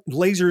also want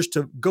lasers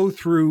to go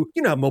through,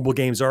 you know how mobile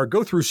games are,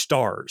 go through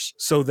stars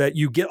so that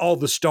you get all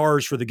the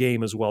stars for the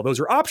game as well. Those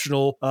are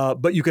optional,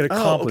 but you can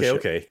accomplish it.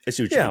 Okay. I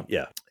see what you mean.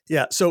 Yeah.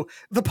 Yeah, so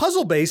the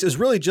puzzle base is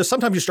really just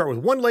sometimes you start with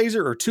 1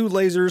 laser or 2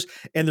 lasers,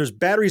 and there's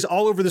batteries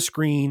all over the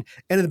screen.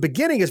 And in the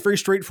beginning, it's very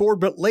straightforward,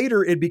 but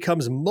later it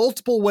becomes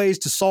multiple ways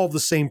to solve the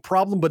same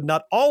problem, but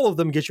not all of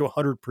them get you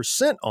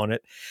 100% on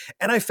it.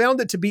 And I found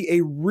it to be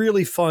a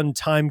really fun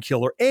time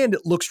killer, and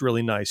it looks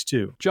really nice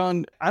too.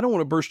 John, I don't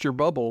want to burst your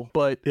bubble,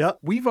 but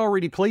we've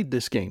already played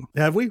this game.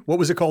 Have we? What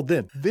was it called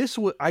then?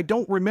 I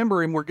don't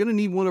remember, and we're going to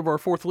need one of our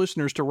 4th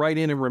listeners to write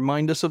in and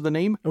remind us of the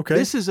name. Okay.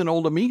 This is an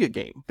old Amiga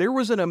game. There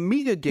was an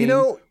Amiga game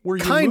where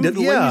you moved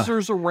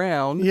lasers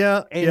around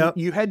and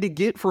you had to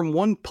get from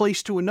one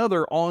place to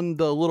another on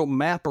the little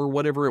map or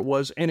whatever it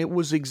was, and it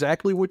was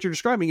exactly what you're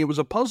describing. It was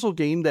a puzzle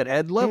game that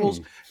had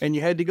levels, and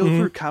you had to go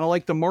through kind of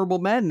like the Marble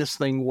Madness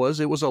thing was.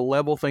 It was a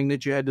level thing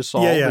that you had to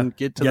solve and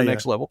get to the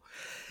next level.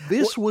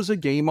 This was a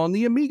game on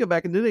the Amiga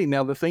back in the day.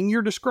 Now, the thing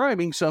you're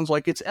describing sounds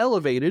like it's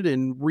elevated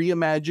and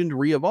reimagined,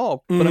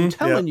 re-evolved, but I'm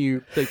telling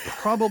you, they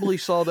probably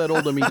saw that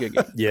old Amiga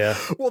game. Yeah.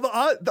 Well,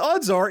 the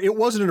odds are it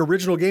wasn't an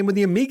original game when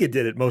the Amiga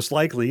did it, most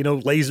likely.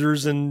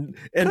 Lasers and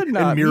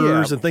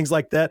mirrors and things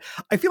like that.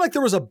 I feel like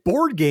there was a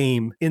board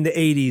game in the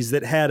 80s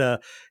that had a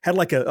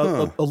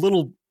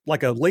little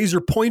like a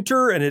laser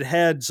pointer, and it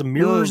had some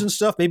mirrors and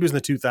stuff. Maybe it was in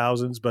the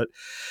 2000s, but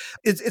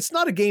it's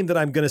not a game that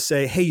I'm going to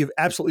say, hey, you've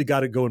absolutely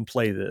got to go and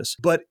play this.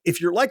 But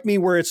if you're like me,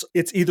 where it's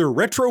either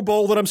Retro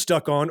Bowl that I'm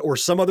stuck on or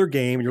some other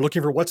game, and you're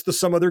looking for what's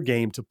some other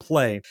game to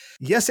play.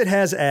 Yes, it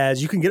has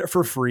ads. You can get it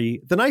for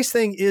free. The nice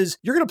thing is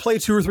you're going to play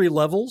 2 or 3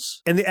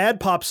 levels, and the ad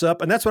pops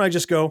up, and that's when I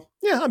just go,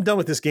 yeah, I'm done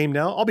with this game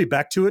now. I'll be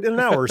back to it in an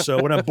hour or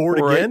so when I'm bored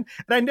again.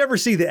 And I never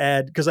see the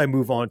ad because I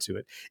move on to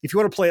it. If you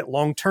want to play it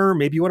long term,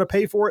 maybe you want to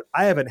pay for it.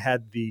 I haven't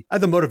had the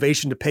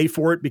motivation to pay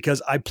for it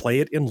because I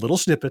play it in little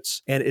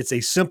snippets, and it's a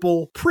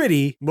simple,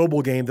 pretty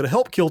mobile game that'll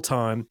help kill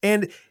time.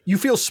 And you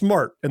feel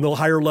smart in the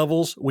higher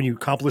levels when you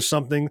accomplish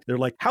something. They're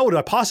like, how would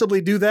I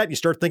possibly do that? And you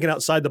start thinking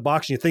outside the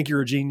box and you think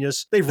you're a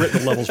genius. They've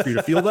written the levels for you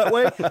to feel that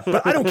way,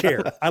 but I don't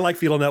care. I like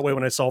feeling that way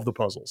when I solve the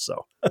puzzle.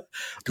 So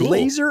cool.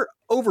 Laser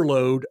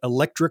Overload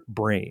Electric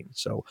Brain.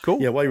 So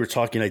cool. Yeah, while you were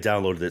talking, I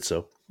downloaded it.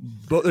 So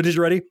did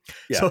you ready?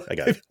 Yeah, so, I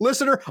got it.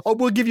 Listener,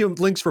 we'll give you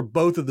links for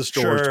both of the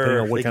stores depending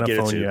on what kind of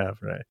phone you have.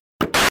 Right.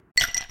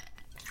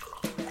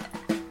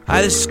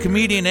 Hi, this is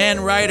comedian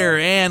and writer,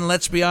 and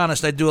let's be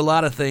honest, I do a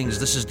lot of things.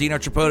 This is Dino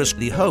Tripodis,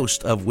 the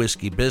host of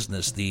Whiskey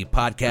Business, the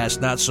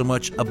podcast not so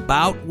much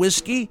about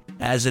whiskey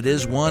as it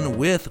is one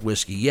with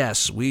whiskey.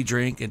 Yes, we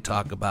drink and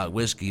talk about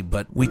whiskey,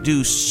 but we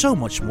do so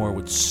much more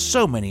with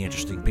so many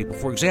interesting people.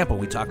 For example,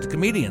 we talk to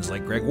comedians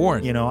like Greg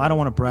Warren. You know, I don't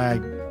want to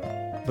brag,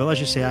 but let's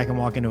just say I can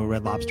walk into a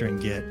Red Lobster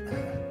and get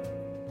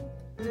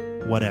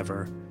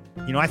whatever.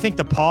 You know, I think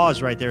the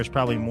pause right there is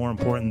probably more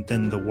important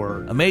than the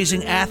word.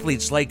 Amazing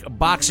athletes like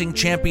boxing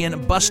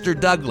champion Buster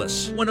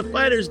Douglas. When a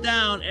fighter's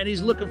down and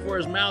he's looking for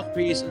his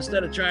mouthpiece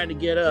instead of trying to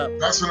get up.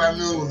 That's when I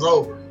knew it was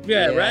over.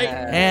 Yeah, right?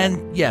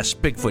 And yes,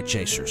 Bigfoot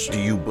chasers. Do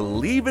you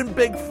believe in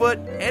Bigfoot?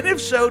 And if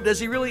so, does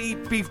he really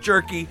eat beef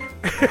jerky?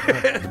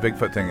 The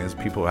Bigfoot thing is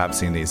people have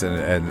seen these,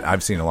 and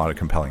I've seen a lot of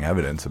compelling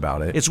evidence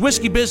about it. It's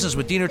Whiskey Business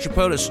with Dino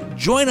Tripodis.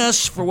 Join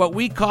us for what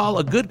we call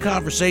a good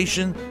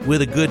conversation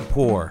with a good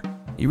pour.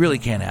 You really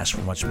can't ask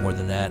for much more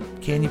than that,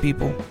 can you,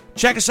 people?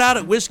 Check us out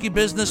at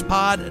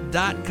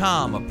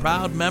whiskeybusinesspod.com, a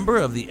proud member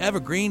of the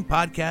Evergreen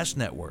Podcast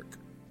Network.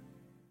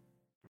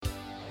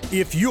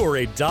 If you're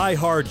a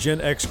die-hard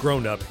Gen X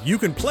grown-up, you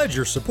can pledge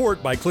your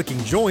support by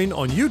clicking join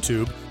on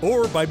YouTube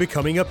or by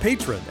becoming a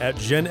patron at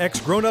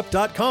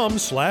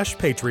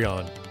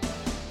genxgrownup.com/Patreon.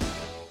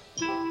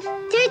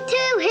 Toot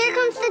toot, here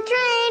comes the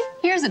train.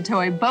 Here's a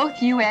toy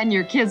both you and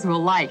your kids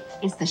will like.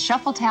 It's the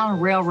Shuffletown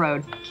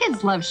Railroad.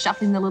 Kids love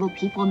shuffling the little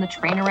people in the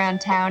train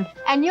around town,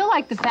 and you'll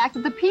like the fact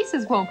that the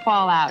pieces won't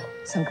fall out.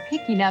 So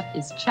picking up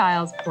is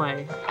child's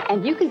play.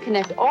 And you can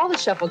connect all the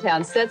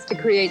Shuffletown sets to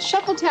create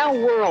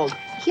Shuffletown World.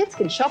 Kids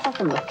can shuffle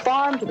from the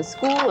farm to the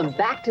school and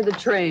back to the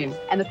train.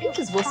 And the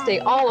pieces will stay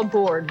all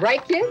aboard,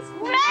 right, kids?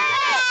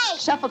 Right!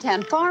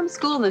 Shuffletown Farm,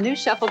 School, and the new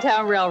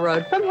Shuffletown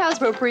Railroad from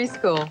Hasbro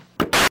Preschool.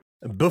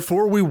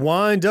 Before we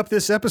wind up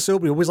this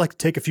episode, we always like to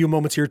take a few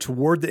moments here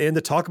toward the end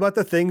to talk about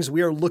the things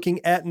we are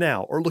looking at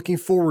now or looking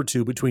forward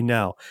to between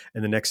now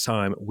and the next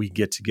time we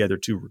get together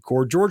to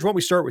record. George, why don't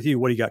we start with you?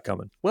 What do you got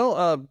coming?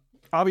 Well,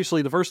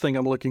 obviously, the first thing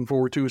I'm looking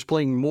forward to is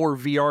playing more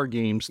VR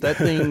games. That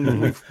thing,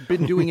 we've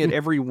been doing it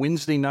every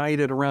Wednesday night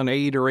at around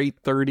 8 or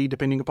 8:30,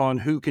 depending upon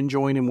who can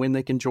join and when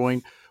they can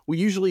join. We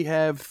usually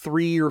have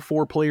 3 or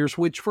 4 players,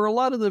 which for a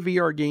lot of the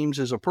VR games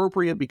is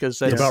appropriate because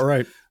that's about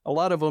right. A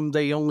lot of them,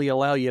 they only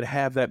allow you to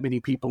have that many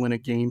people in a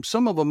game.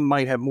 Some of them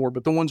might have more,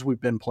 but the ones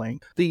we've been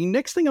playing. The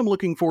next thing I'm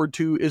looking forward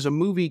to is a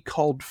movie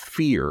called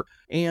Fear.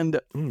 And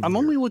I'm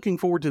only looking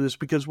forward to this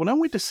because when I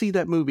went to see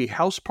that movie,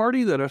 House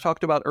Party, that I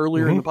talked about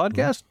earlier in the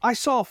podcast, I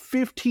saw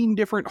 15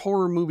 different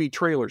horror movie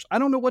trailers. I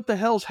don't know what the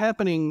hell's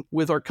happening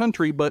with our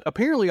country, but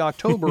apparently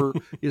October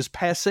is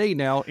passé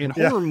now, and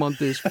horror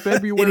month is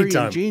February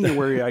and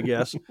January, I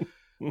guess.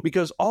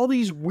 Because all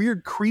these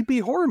weird, creepy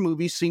horror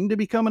movies seem to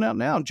be coming out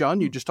now.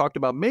 John, you just talked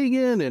about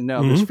Megan and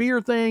now this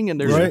Fear thing, and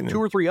there's 2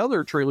 or 3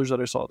 other trailers that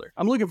I saw there.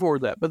 I'm looking forward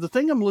to that. But the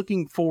thing I'm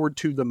looking forward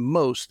to the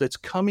most that's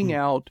coming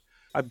out,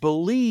 I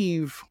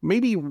believe,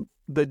 maybe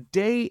the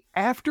day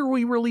after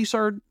we release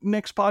our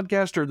next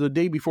podcast or the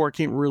day before, I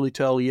can't really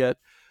tell yet.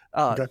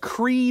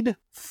 Creed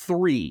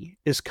 3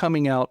 is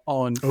coming out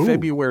on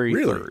February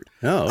 3rd.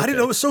 Oh, okay. I didn't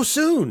know it was so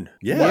soon.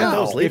 Yeah, that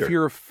was later. If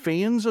you're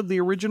fans of the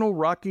original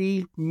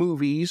Rocky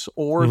movies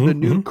or the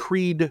new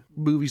Creed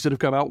movies that have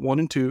come out, 1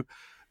 and 2,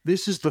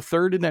 this is the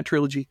third in that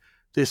trilogy.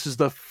 This is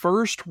the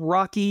first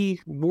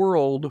Rocky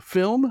World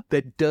film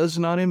that does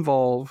not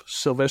involve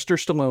Sylvester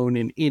Stallone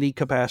in any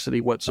capacity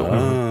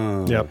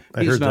whatsoever. Yep,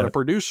 he's not a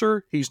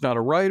producer. He's not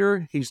a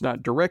writer. He's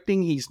not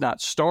directing. He's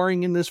not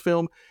starring in this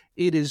film.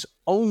 It is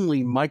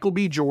only Michael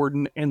B.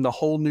 Jordan and the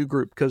whole new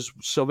group, because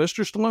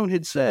Sylvester Stallone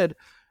had said,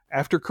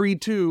 after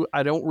Creed 2,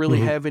 I don't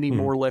really have any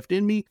more left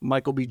in me.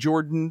 Michael B.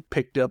 Jordan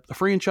picked up the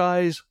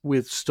franchise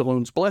with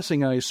Stallone's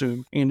blessing, I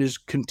assume, and is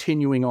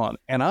continuing on.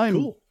 And I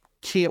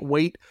can't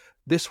wait.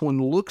 This one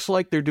looks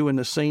like they're doing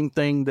the same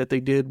thing that they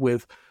did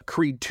with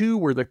Creed 2,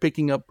 where they're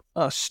picking up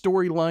a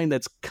storyline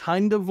that's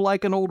kind of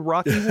like an old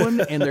Rocky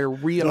one, and they're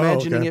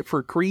reimagining it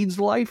for Creed's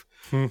life.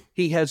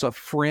 He has a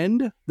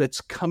friend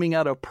that's coming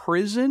out of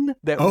prison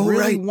that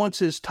wants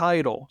his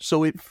title.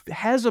 So it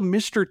has a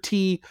Mr.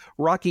 T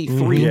Rocky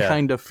 3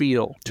 kind of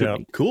feel to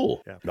me.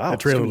 Cool. Yeah. Wow, that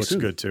trailer looks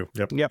good too.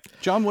 Yep.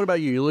 John, what about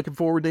you? You looking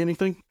forward to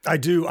anything? I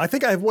do. I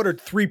think I have 1 or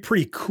 3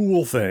 pretty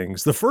cool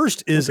things. The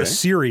first is a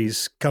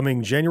series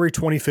coming January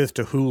 25th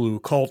to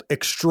Hulu called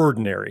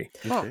Extraordinary.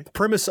 The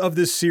premise of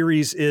this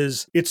series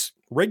is it's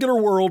regular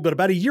world, but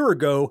about a year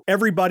ago,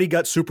 everybody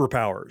got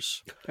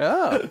superpowers.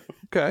 Oh,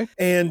 okay.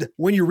 And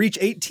when you reach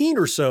 18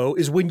 or so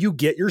is when you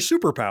get your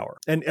superpower.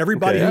 And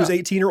everybody who's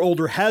 18 or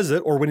older has it,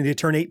 or when they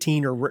turn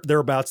 18 or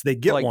thereabouts, they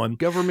get one.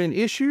 Government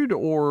issued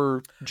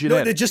or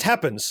genetic? No, it just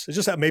happens. It's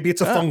just maybe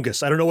it's a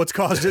fungus. I don't know what's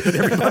caused it, but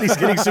everybody's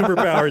getting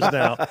superpowers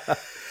now.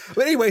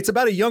 But anyway, it's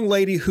about a young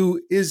lady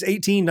who is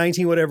 18,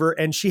 19, whatever,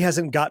 and she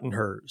hasn't gotten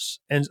hers.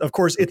 And of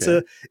course, it's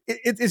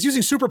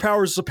using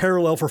superpowers as a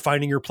parallel for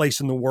finding your place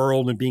in the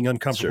world and being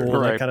uncomfortable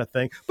and that kind of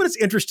thing. But it's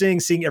interesting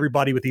seeing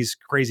everybody with these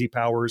crazy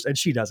powers, and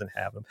she doesn't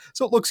have them.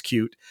 So it looks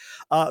cute.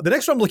 The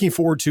next one I'm looking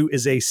forward to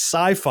is a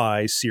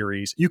sci-fi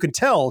series. You can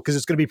tell because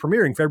it's going to be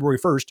premiering February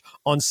 1st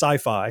on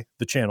Sci-Fi,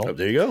 the channel. Oh,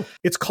 there you go.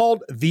 It's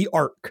called The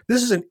Ark.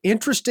 This is an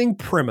interesting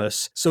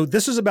premise. So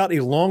this is about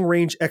a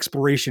long-range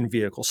exploration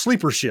vehicle,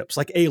 sleeper ships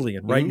like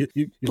Alien, right?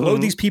 You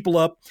load these people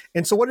up.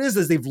 And so what it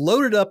is they've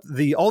loaded up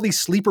all these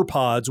sleeper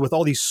pods with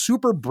all these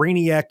super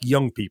brainiac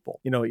young people.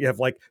 You know, you have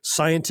like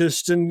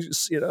scientists and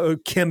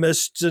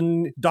chemists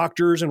and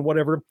doctors and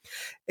whatever.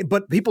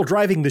 But people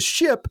driving the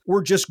ship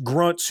were just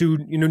grunts who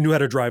knew how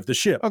to drive the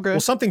ship. Okay. Well,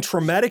 something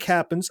traumatic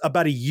happens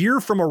about a year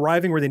from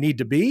arriving where they need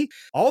to be.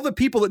 All the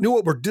people that knew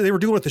what they were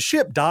doing with the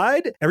ship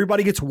died.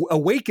 Everybody gets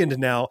awakened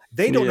now.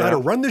 They don't know how to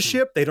run the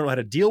ship. They don't know how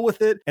to deal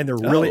with it. And they're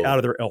really out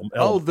of their element.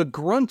 Oh, the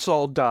grunts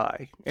all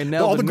die. And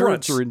now all the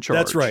grunts are in charge.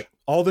 That's right.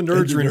 All the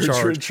nerds are in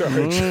charge.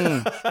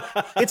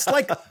 It's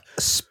like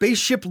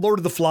Spaceship Lord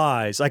of the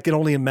Flies. I can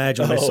only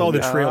imagine when I saw the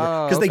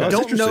trailer. Because they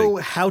don't know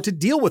how to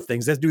deal with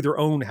things. They have to do their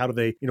own. How do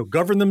they,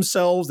 govern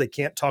themselves? They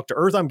can't talk to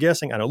Earth, I'm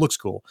guessing. I know, it looks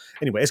cool.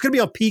 Anyway, it's going to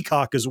be on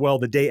Peacock as well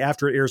the day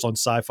after it airs on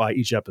Sci-Fi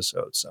each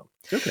episode. So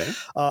okay.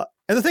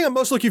 And the thing I'm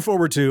most looking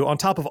forward to, on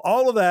top of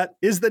all of that,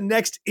 is the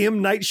next M.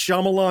 Night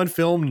Shyamalan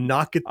film,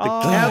 Knock at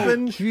the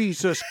Cabin.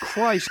 Jesus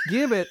Christ,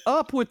 give it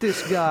up with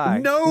this guy.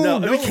 No,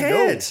 we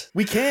can't.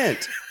 We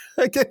can't.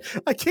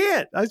 I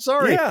can't. I'm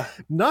sorry. Yeah,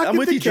 Knock I'm at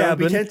with the you, John.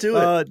 cabin. We can't do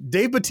it.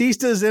 Dave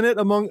Bautista's in it,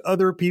 among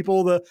other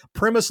people. The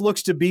premise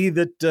looks to be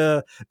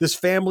that this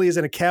family is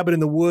in a cabin in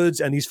the woods,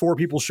 and these 4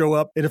 people show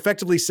up and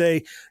effectively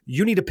say,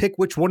 you need to pick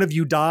which one of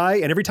you die,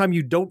 and every time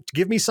you don't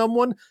give me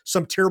someone,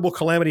 some terrible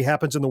calamity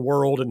happens in the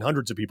world, and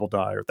hundreds of people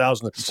die, or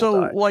thousands of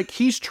people die. So, like,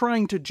 he's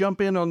trying to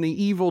jump in on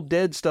the Evil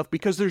Dead stuff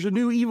because there's a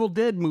new Evil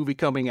Dead movie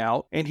coming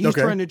out, and he's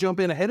trying to jump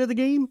in ahead of the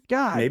game?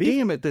 God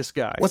damn it, this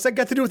guy. What's that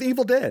got to do with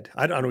Evil Dead?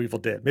 I don't know Evil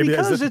Dead. Maybe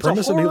because that's the it's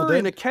premise a of Evil horror Dead.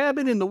 in a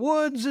cabin in the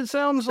woods, it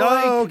sounds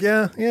like. Oh,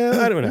 yeah,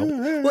 I don't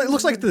know. Well, it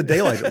looks like the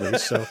daylight at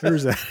least, so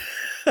there's that.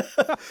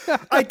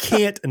 I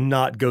can't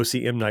not go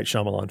see M. Night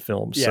Shyamalan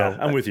films. Yeah,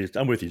 so I'm with you.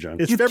 I'm with you, John.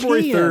 It's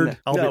February 3rd.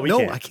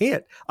 No, I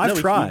can't. I've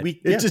tried.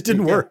 It just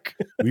didn't work.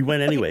 We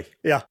went anyway.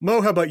 Yeah.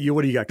 Mo, how about you?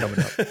 What do you got coming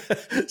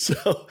up?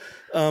 So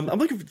I'm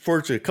looking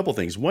forward to a couple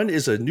things. One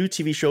is a new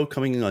TV show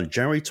coming on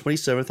January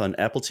 27th on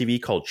Apple TV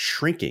called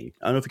Shrinking.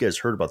 I don't know if you guys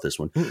heard about this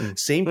one.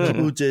 Same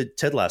people who did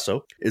Ted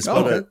Lasso. It's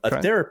about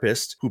a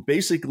therapist who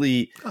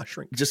basically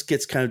just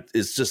gets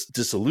is just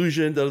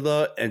disillusioned,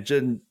 and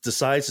then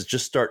decides to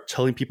just start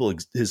telling people,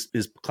 his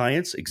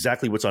clients,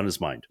 exactly what's on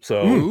his mind.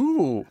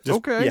 So,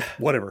 okay.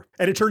 Whatever.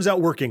 And it turns out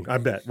working, I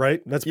bet,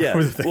 right? That's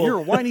probably the thing. Well, you're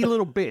a whiny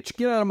little bitch.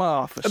 Get out of my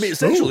office. I mean,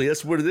 essentially,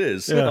 that's what it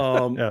is.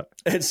 Yeah.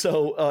 And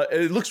so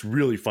it looks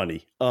really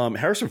funny.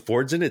 Harrison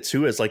Ford's in it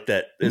too, as like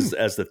that,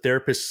 as the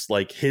therapist,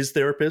 like his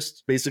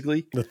therapist,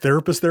 basically. The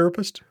therapist?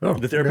 Oh,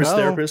 the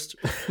therapist.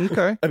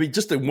 Okay. I mean,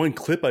 just the one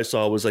clip I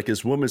saw was like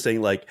this woman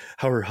saying like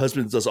how her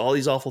husband does all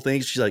these awful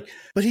things. She's like,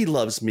 but he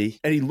loves me.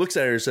 And he looks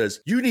at her and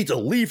says, you need to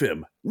leave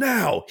him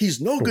now.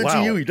 He's no good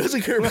to you. He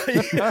doesn't care about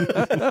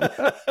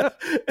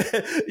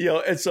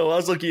you. And so I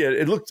was looking at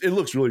it. It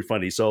looks really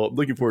funny. So I'm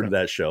looking forward to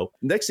that show.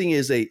 Next thing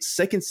is a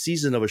second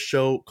season of a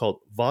show called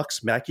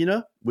Vox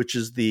Machina, which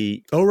is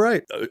the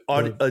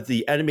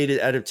the animated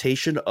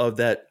adaptation of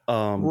that the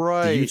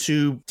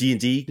YouTube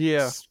D&D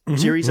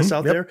series that's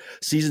out there.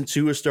 Season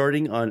 2 is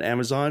starting on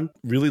Amazon.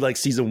 Really like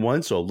season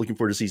 1, so looking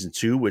forward to season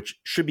 2, which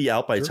should be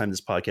out by the time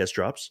this podcast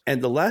drops.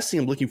 And the last thing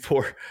I'm looking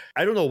for,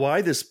 I don't know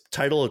why this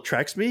title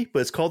attracts me,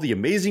 but it's called The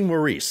Amazing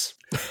Maurice.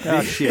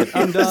 Oh, shit.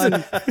 I'm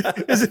done.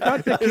 Is it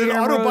an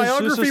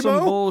autobiography, this is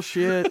some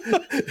bullshit.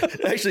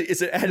 Actually,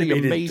 it's an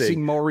animated The Amazing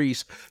thing.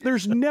 Maurice.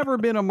 There's never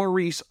been a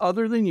Maurice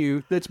other than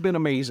you that's been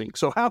amazing.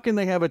 So how can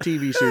they have a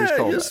TV series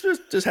called that?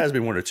 Just has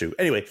been one or two.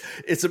 Anyway,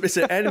 it's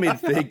an animated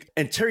thing,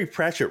 and Terry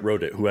Pratchett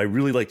wrote it, who I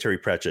really like Terry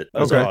Pratchett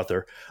as an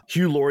author.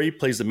 Hugh Laurie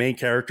plays the main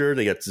character.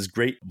 They got this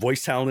great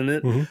voice talent in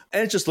it, and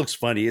it just looks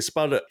funny. It's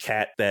about a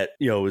cat that,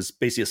 is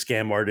basically a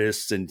scam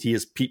artist, and he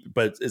is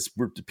but it's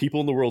people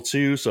in the world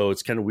too, so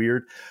it's kind of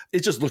weird.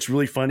 It just looks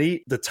really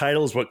funny. The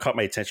title is what caught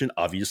my attention,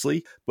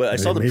 obviously, but I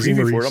saw the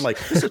preview for it. I'm like,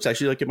 this looks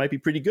actually like it might be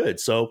pretty good.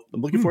 So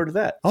I'm looking forward to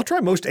that. I'll try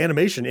most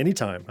animation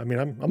anytime. I mean,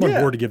 I'm on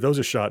board to give those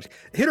a shot.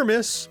 Hit or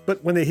miss,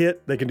 but when they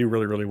hit, they can do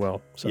really, really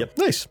well. So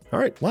nice. All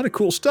right. A lot of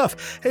cool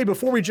stuff. Hey,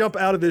 before we jump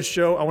out of this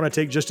show, I want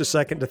to take just a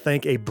second to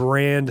thank a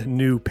brand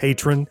new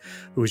patron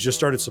who has just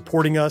started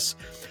supporting us.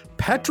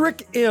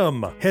 Patrick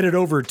M. headed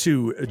over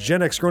to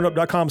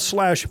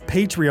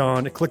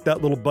genxgrownup.com/Patreon, clicked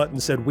that little button,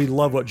 said, we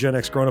love what Gen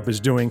X Grown Up is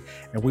doing,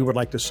 and we would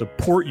like to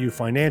support you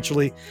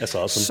financially. That's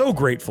awesome. So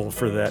grateful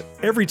for that.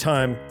 Every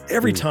time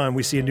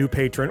we see a new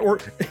patron, or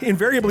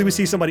invariably we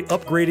see somebody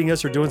upgrading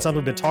us or doing something,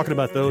 we've been talking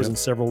about those in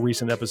several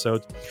recent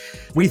episodes.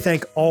 We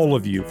thank all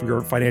of you for your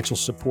financial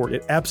support.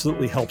 It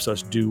absolutely helps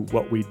us do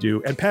what we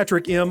do. And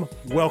Patrick M.,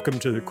 welcome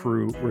to the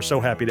crew. We're so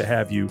happy to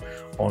have you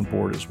on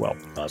board as well.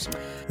 Awesome.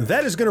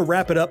 That is going to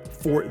wrap it up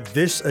for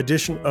this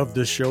edition of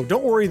the show.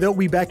 Don't worry, they'll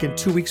be back in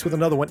 2 weeks with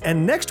another one.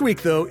 And next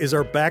week, though, is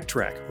our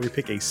backtrack, where we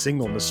pick a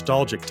single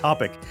nostalgic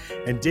topic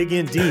and dig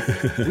in deep.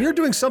 We are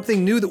doing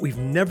something new that we've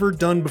never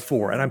done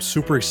before, and I'm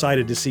super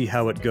excited to see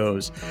how it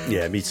goes.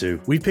 Yeah, me too.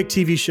 We've picked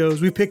TV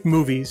shows, we've picked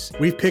movies,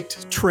 we've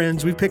picked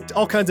trends, we've picked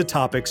all kinds of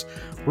topics.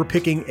 We're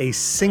picking a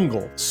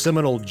single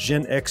seminal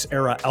Gen X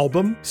era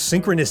album,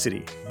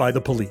 Synchronicity by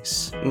The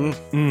Police.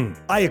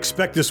 I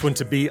expect this one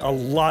to be a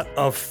lot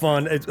of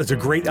fun. It's a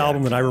great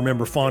album that I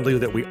remember fondly,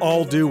 that we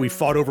all do. We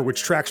fought over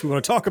which tracks we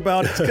want to talk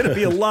about. It's going to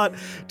be a lot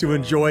to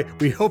enjoy.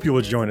 We hope you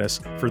will join us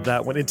for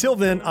that one. Until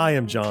then, I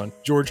am John.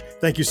 George,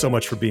 thank you so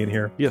much for being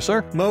here. Yes,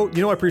 sir. Mo,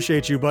 I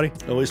appreciate you, buddy.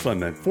 Always fun,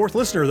 man. Fourth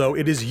listener, though,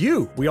 it is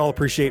you we all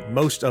appreciate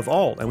most of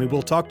all, and we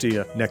will talk to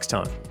you next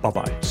time.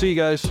 Bye-bye. See you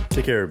guys.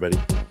 Take care, everybody.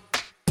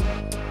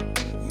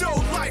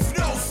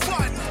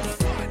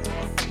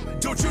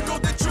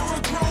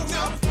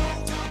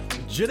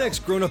 Gen X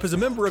Grown Up is a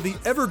member of the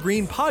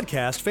Evergreen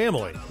Podcast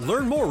family.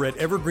 Learn more at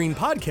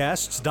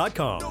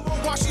evergreenpodcasts.com.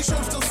 Watching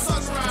shows till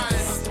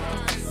sunrise.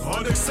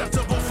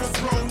 Unacceptable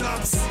for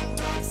grown-ups.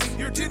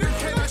 Your dinner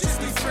cannot just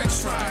be French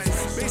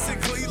fries.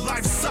 Basically,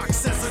 life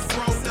sucks as a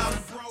grown-up.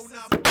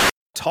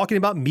 Talking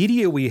about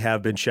media we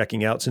have been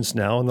checking out since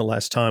now and the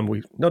last time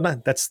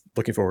that's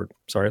looking forward.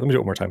 Sorry, let me do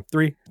it one more time.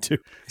 3, 2.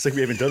 It's like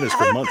we haven't done this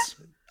for months.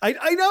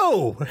 I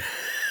know.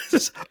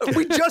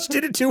 We just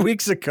did it 2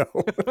 weeks ago.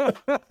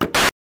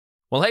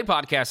 Well, hey,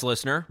 podcast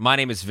listener. My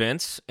name is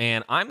Vince,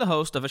 and I'm the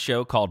host of a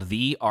show called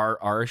The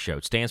RR Show.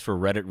 It stands for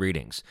Reddit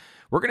Readings.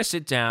 We're going to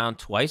sit down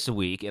twice a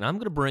week, and I'm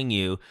going to bring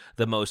you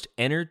the most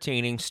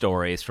entertaining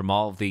stories from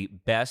all of the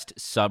best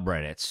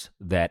subreddits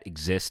that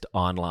exist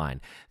online.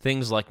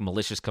 Things like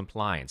malicious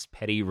compliance,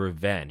 petty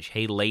revenge,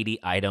 hey, lady,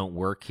 I don't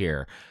work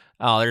here.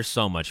 Oh, there's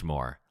so much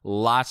more.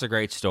 Lots of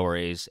great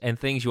stories and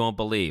things you won't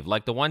believe.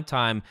 Like the one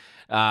time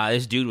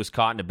this dude was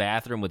caught in a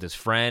bathroom with his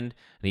friend,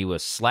 and he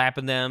was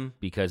slapping them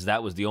because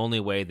that was the only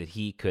way that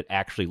he could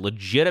actually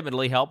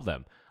legitimately help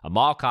them. A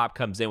mall cop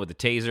comes in with a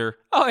taser.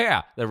 Oh,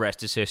 yeah, the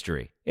rest is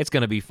history. It's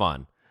going to be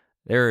fun.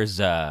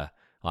 There's, I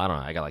don't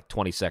know, I got like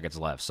 20 seconds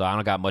left, so I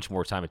don't got much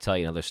more time to tell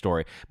you another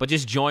story. But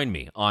just join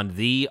me on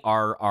The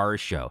RR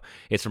Show.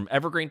 It's from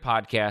Evergreen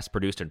Podcast,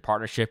 produced in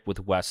partnership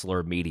with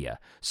Wessler Media.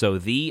 So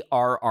The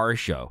RR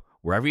Show,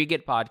 wherever you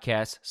get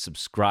podcasts,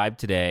 subscribe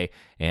today.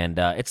 And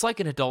it's like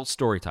an adult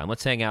story time.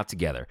 Let's hang out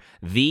together.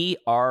 The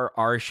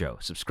RR Show.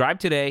 Subscribe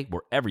today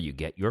wherever you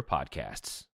get your podcasts.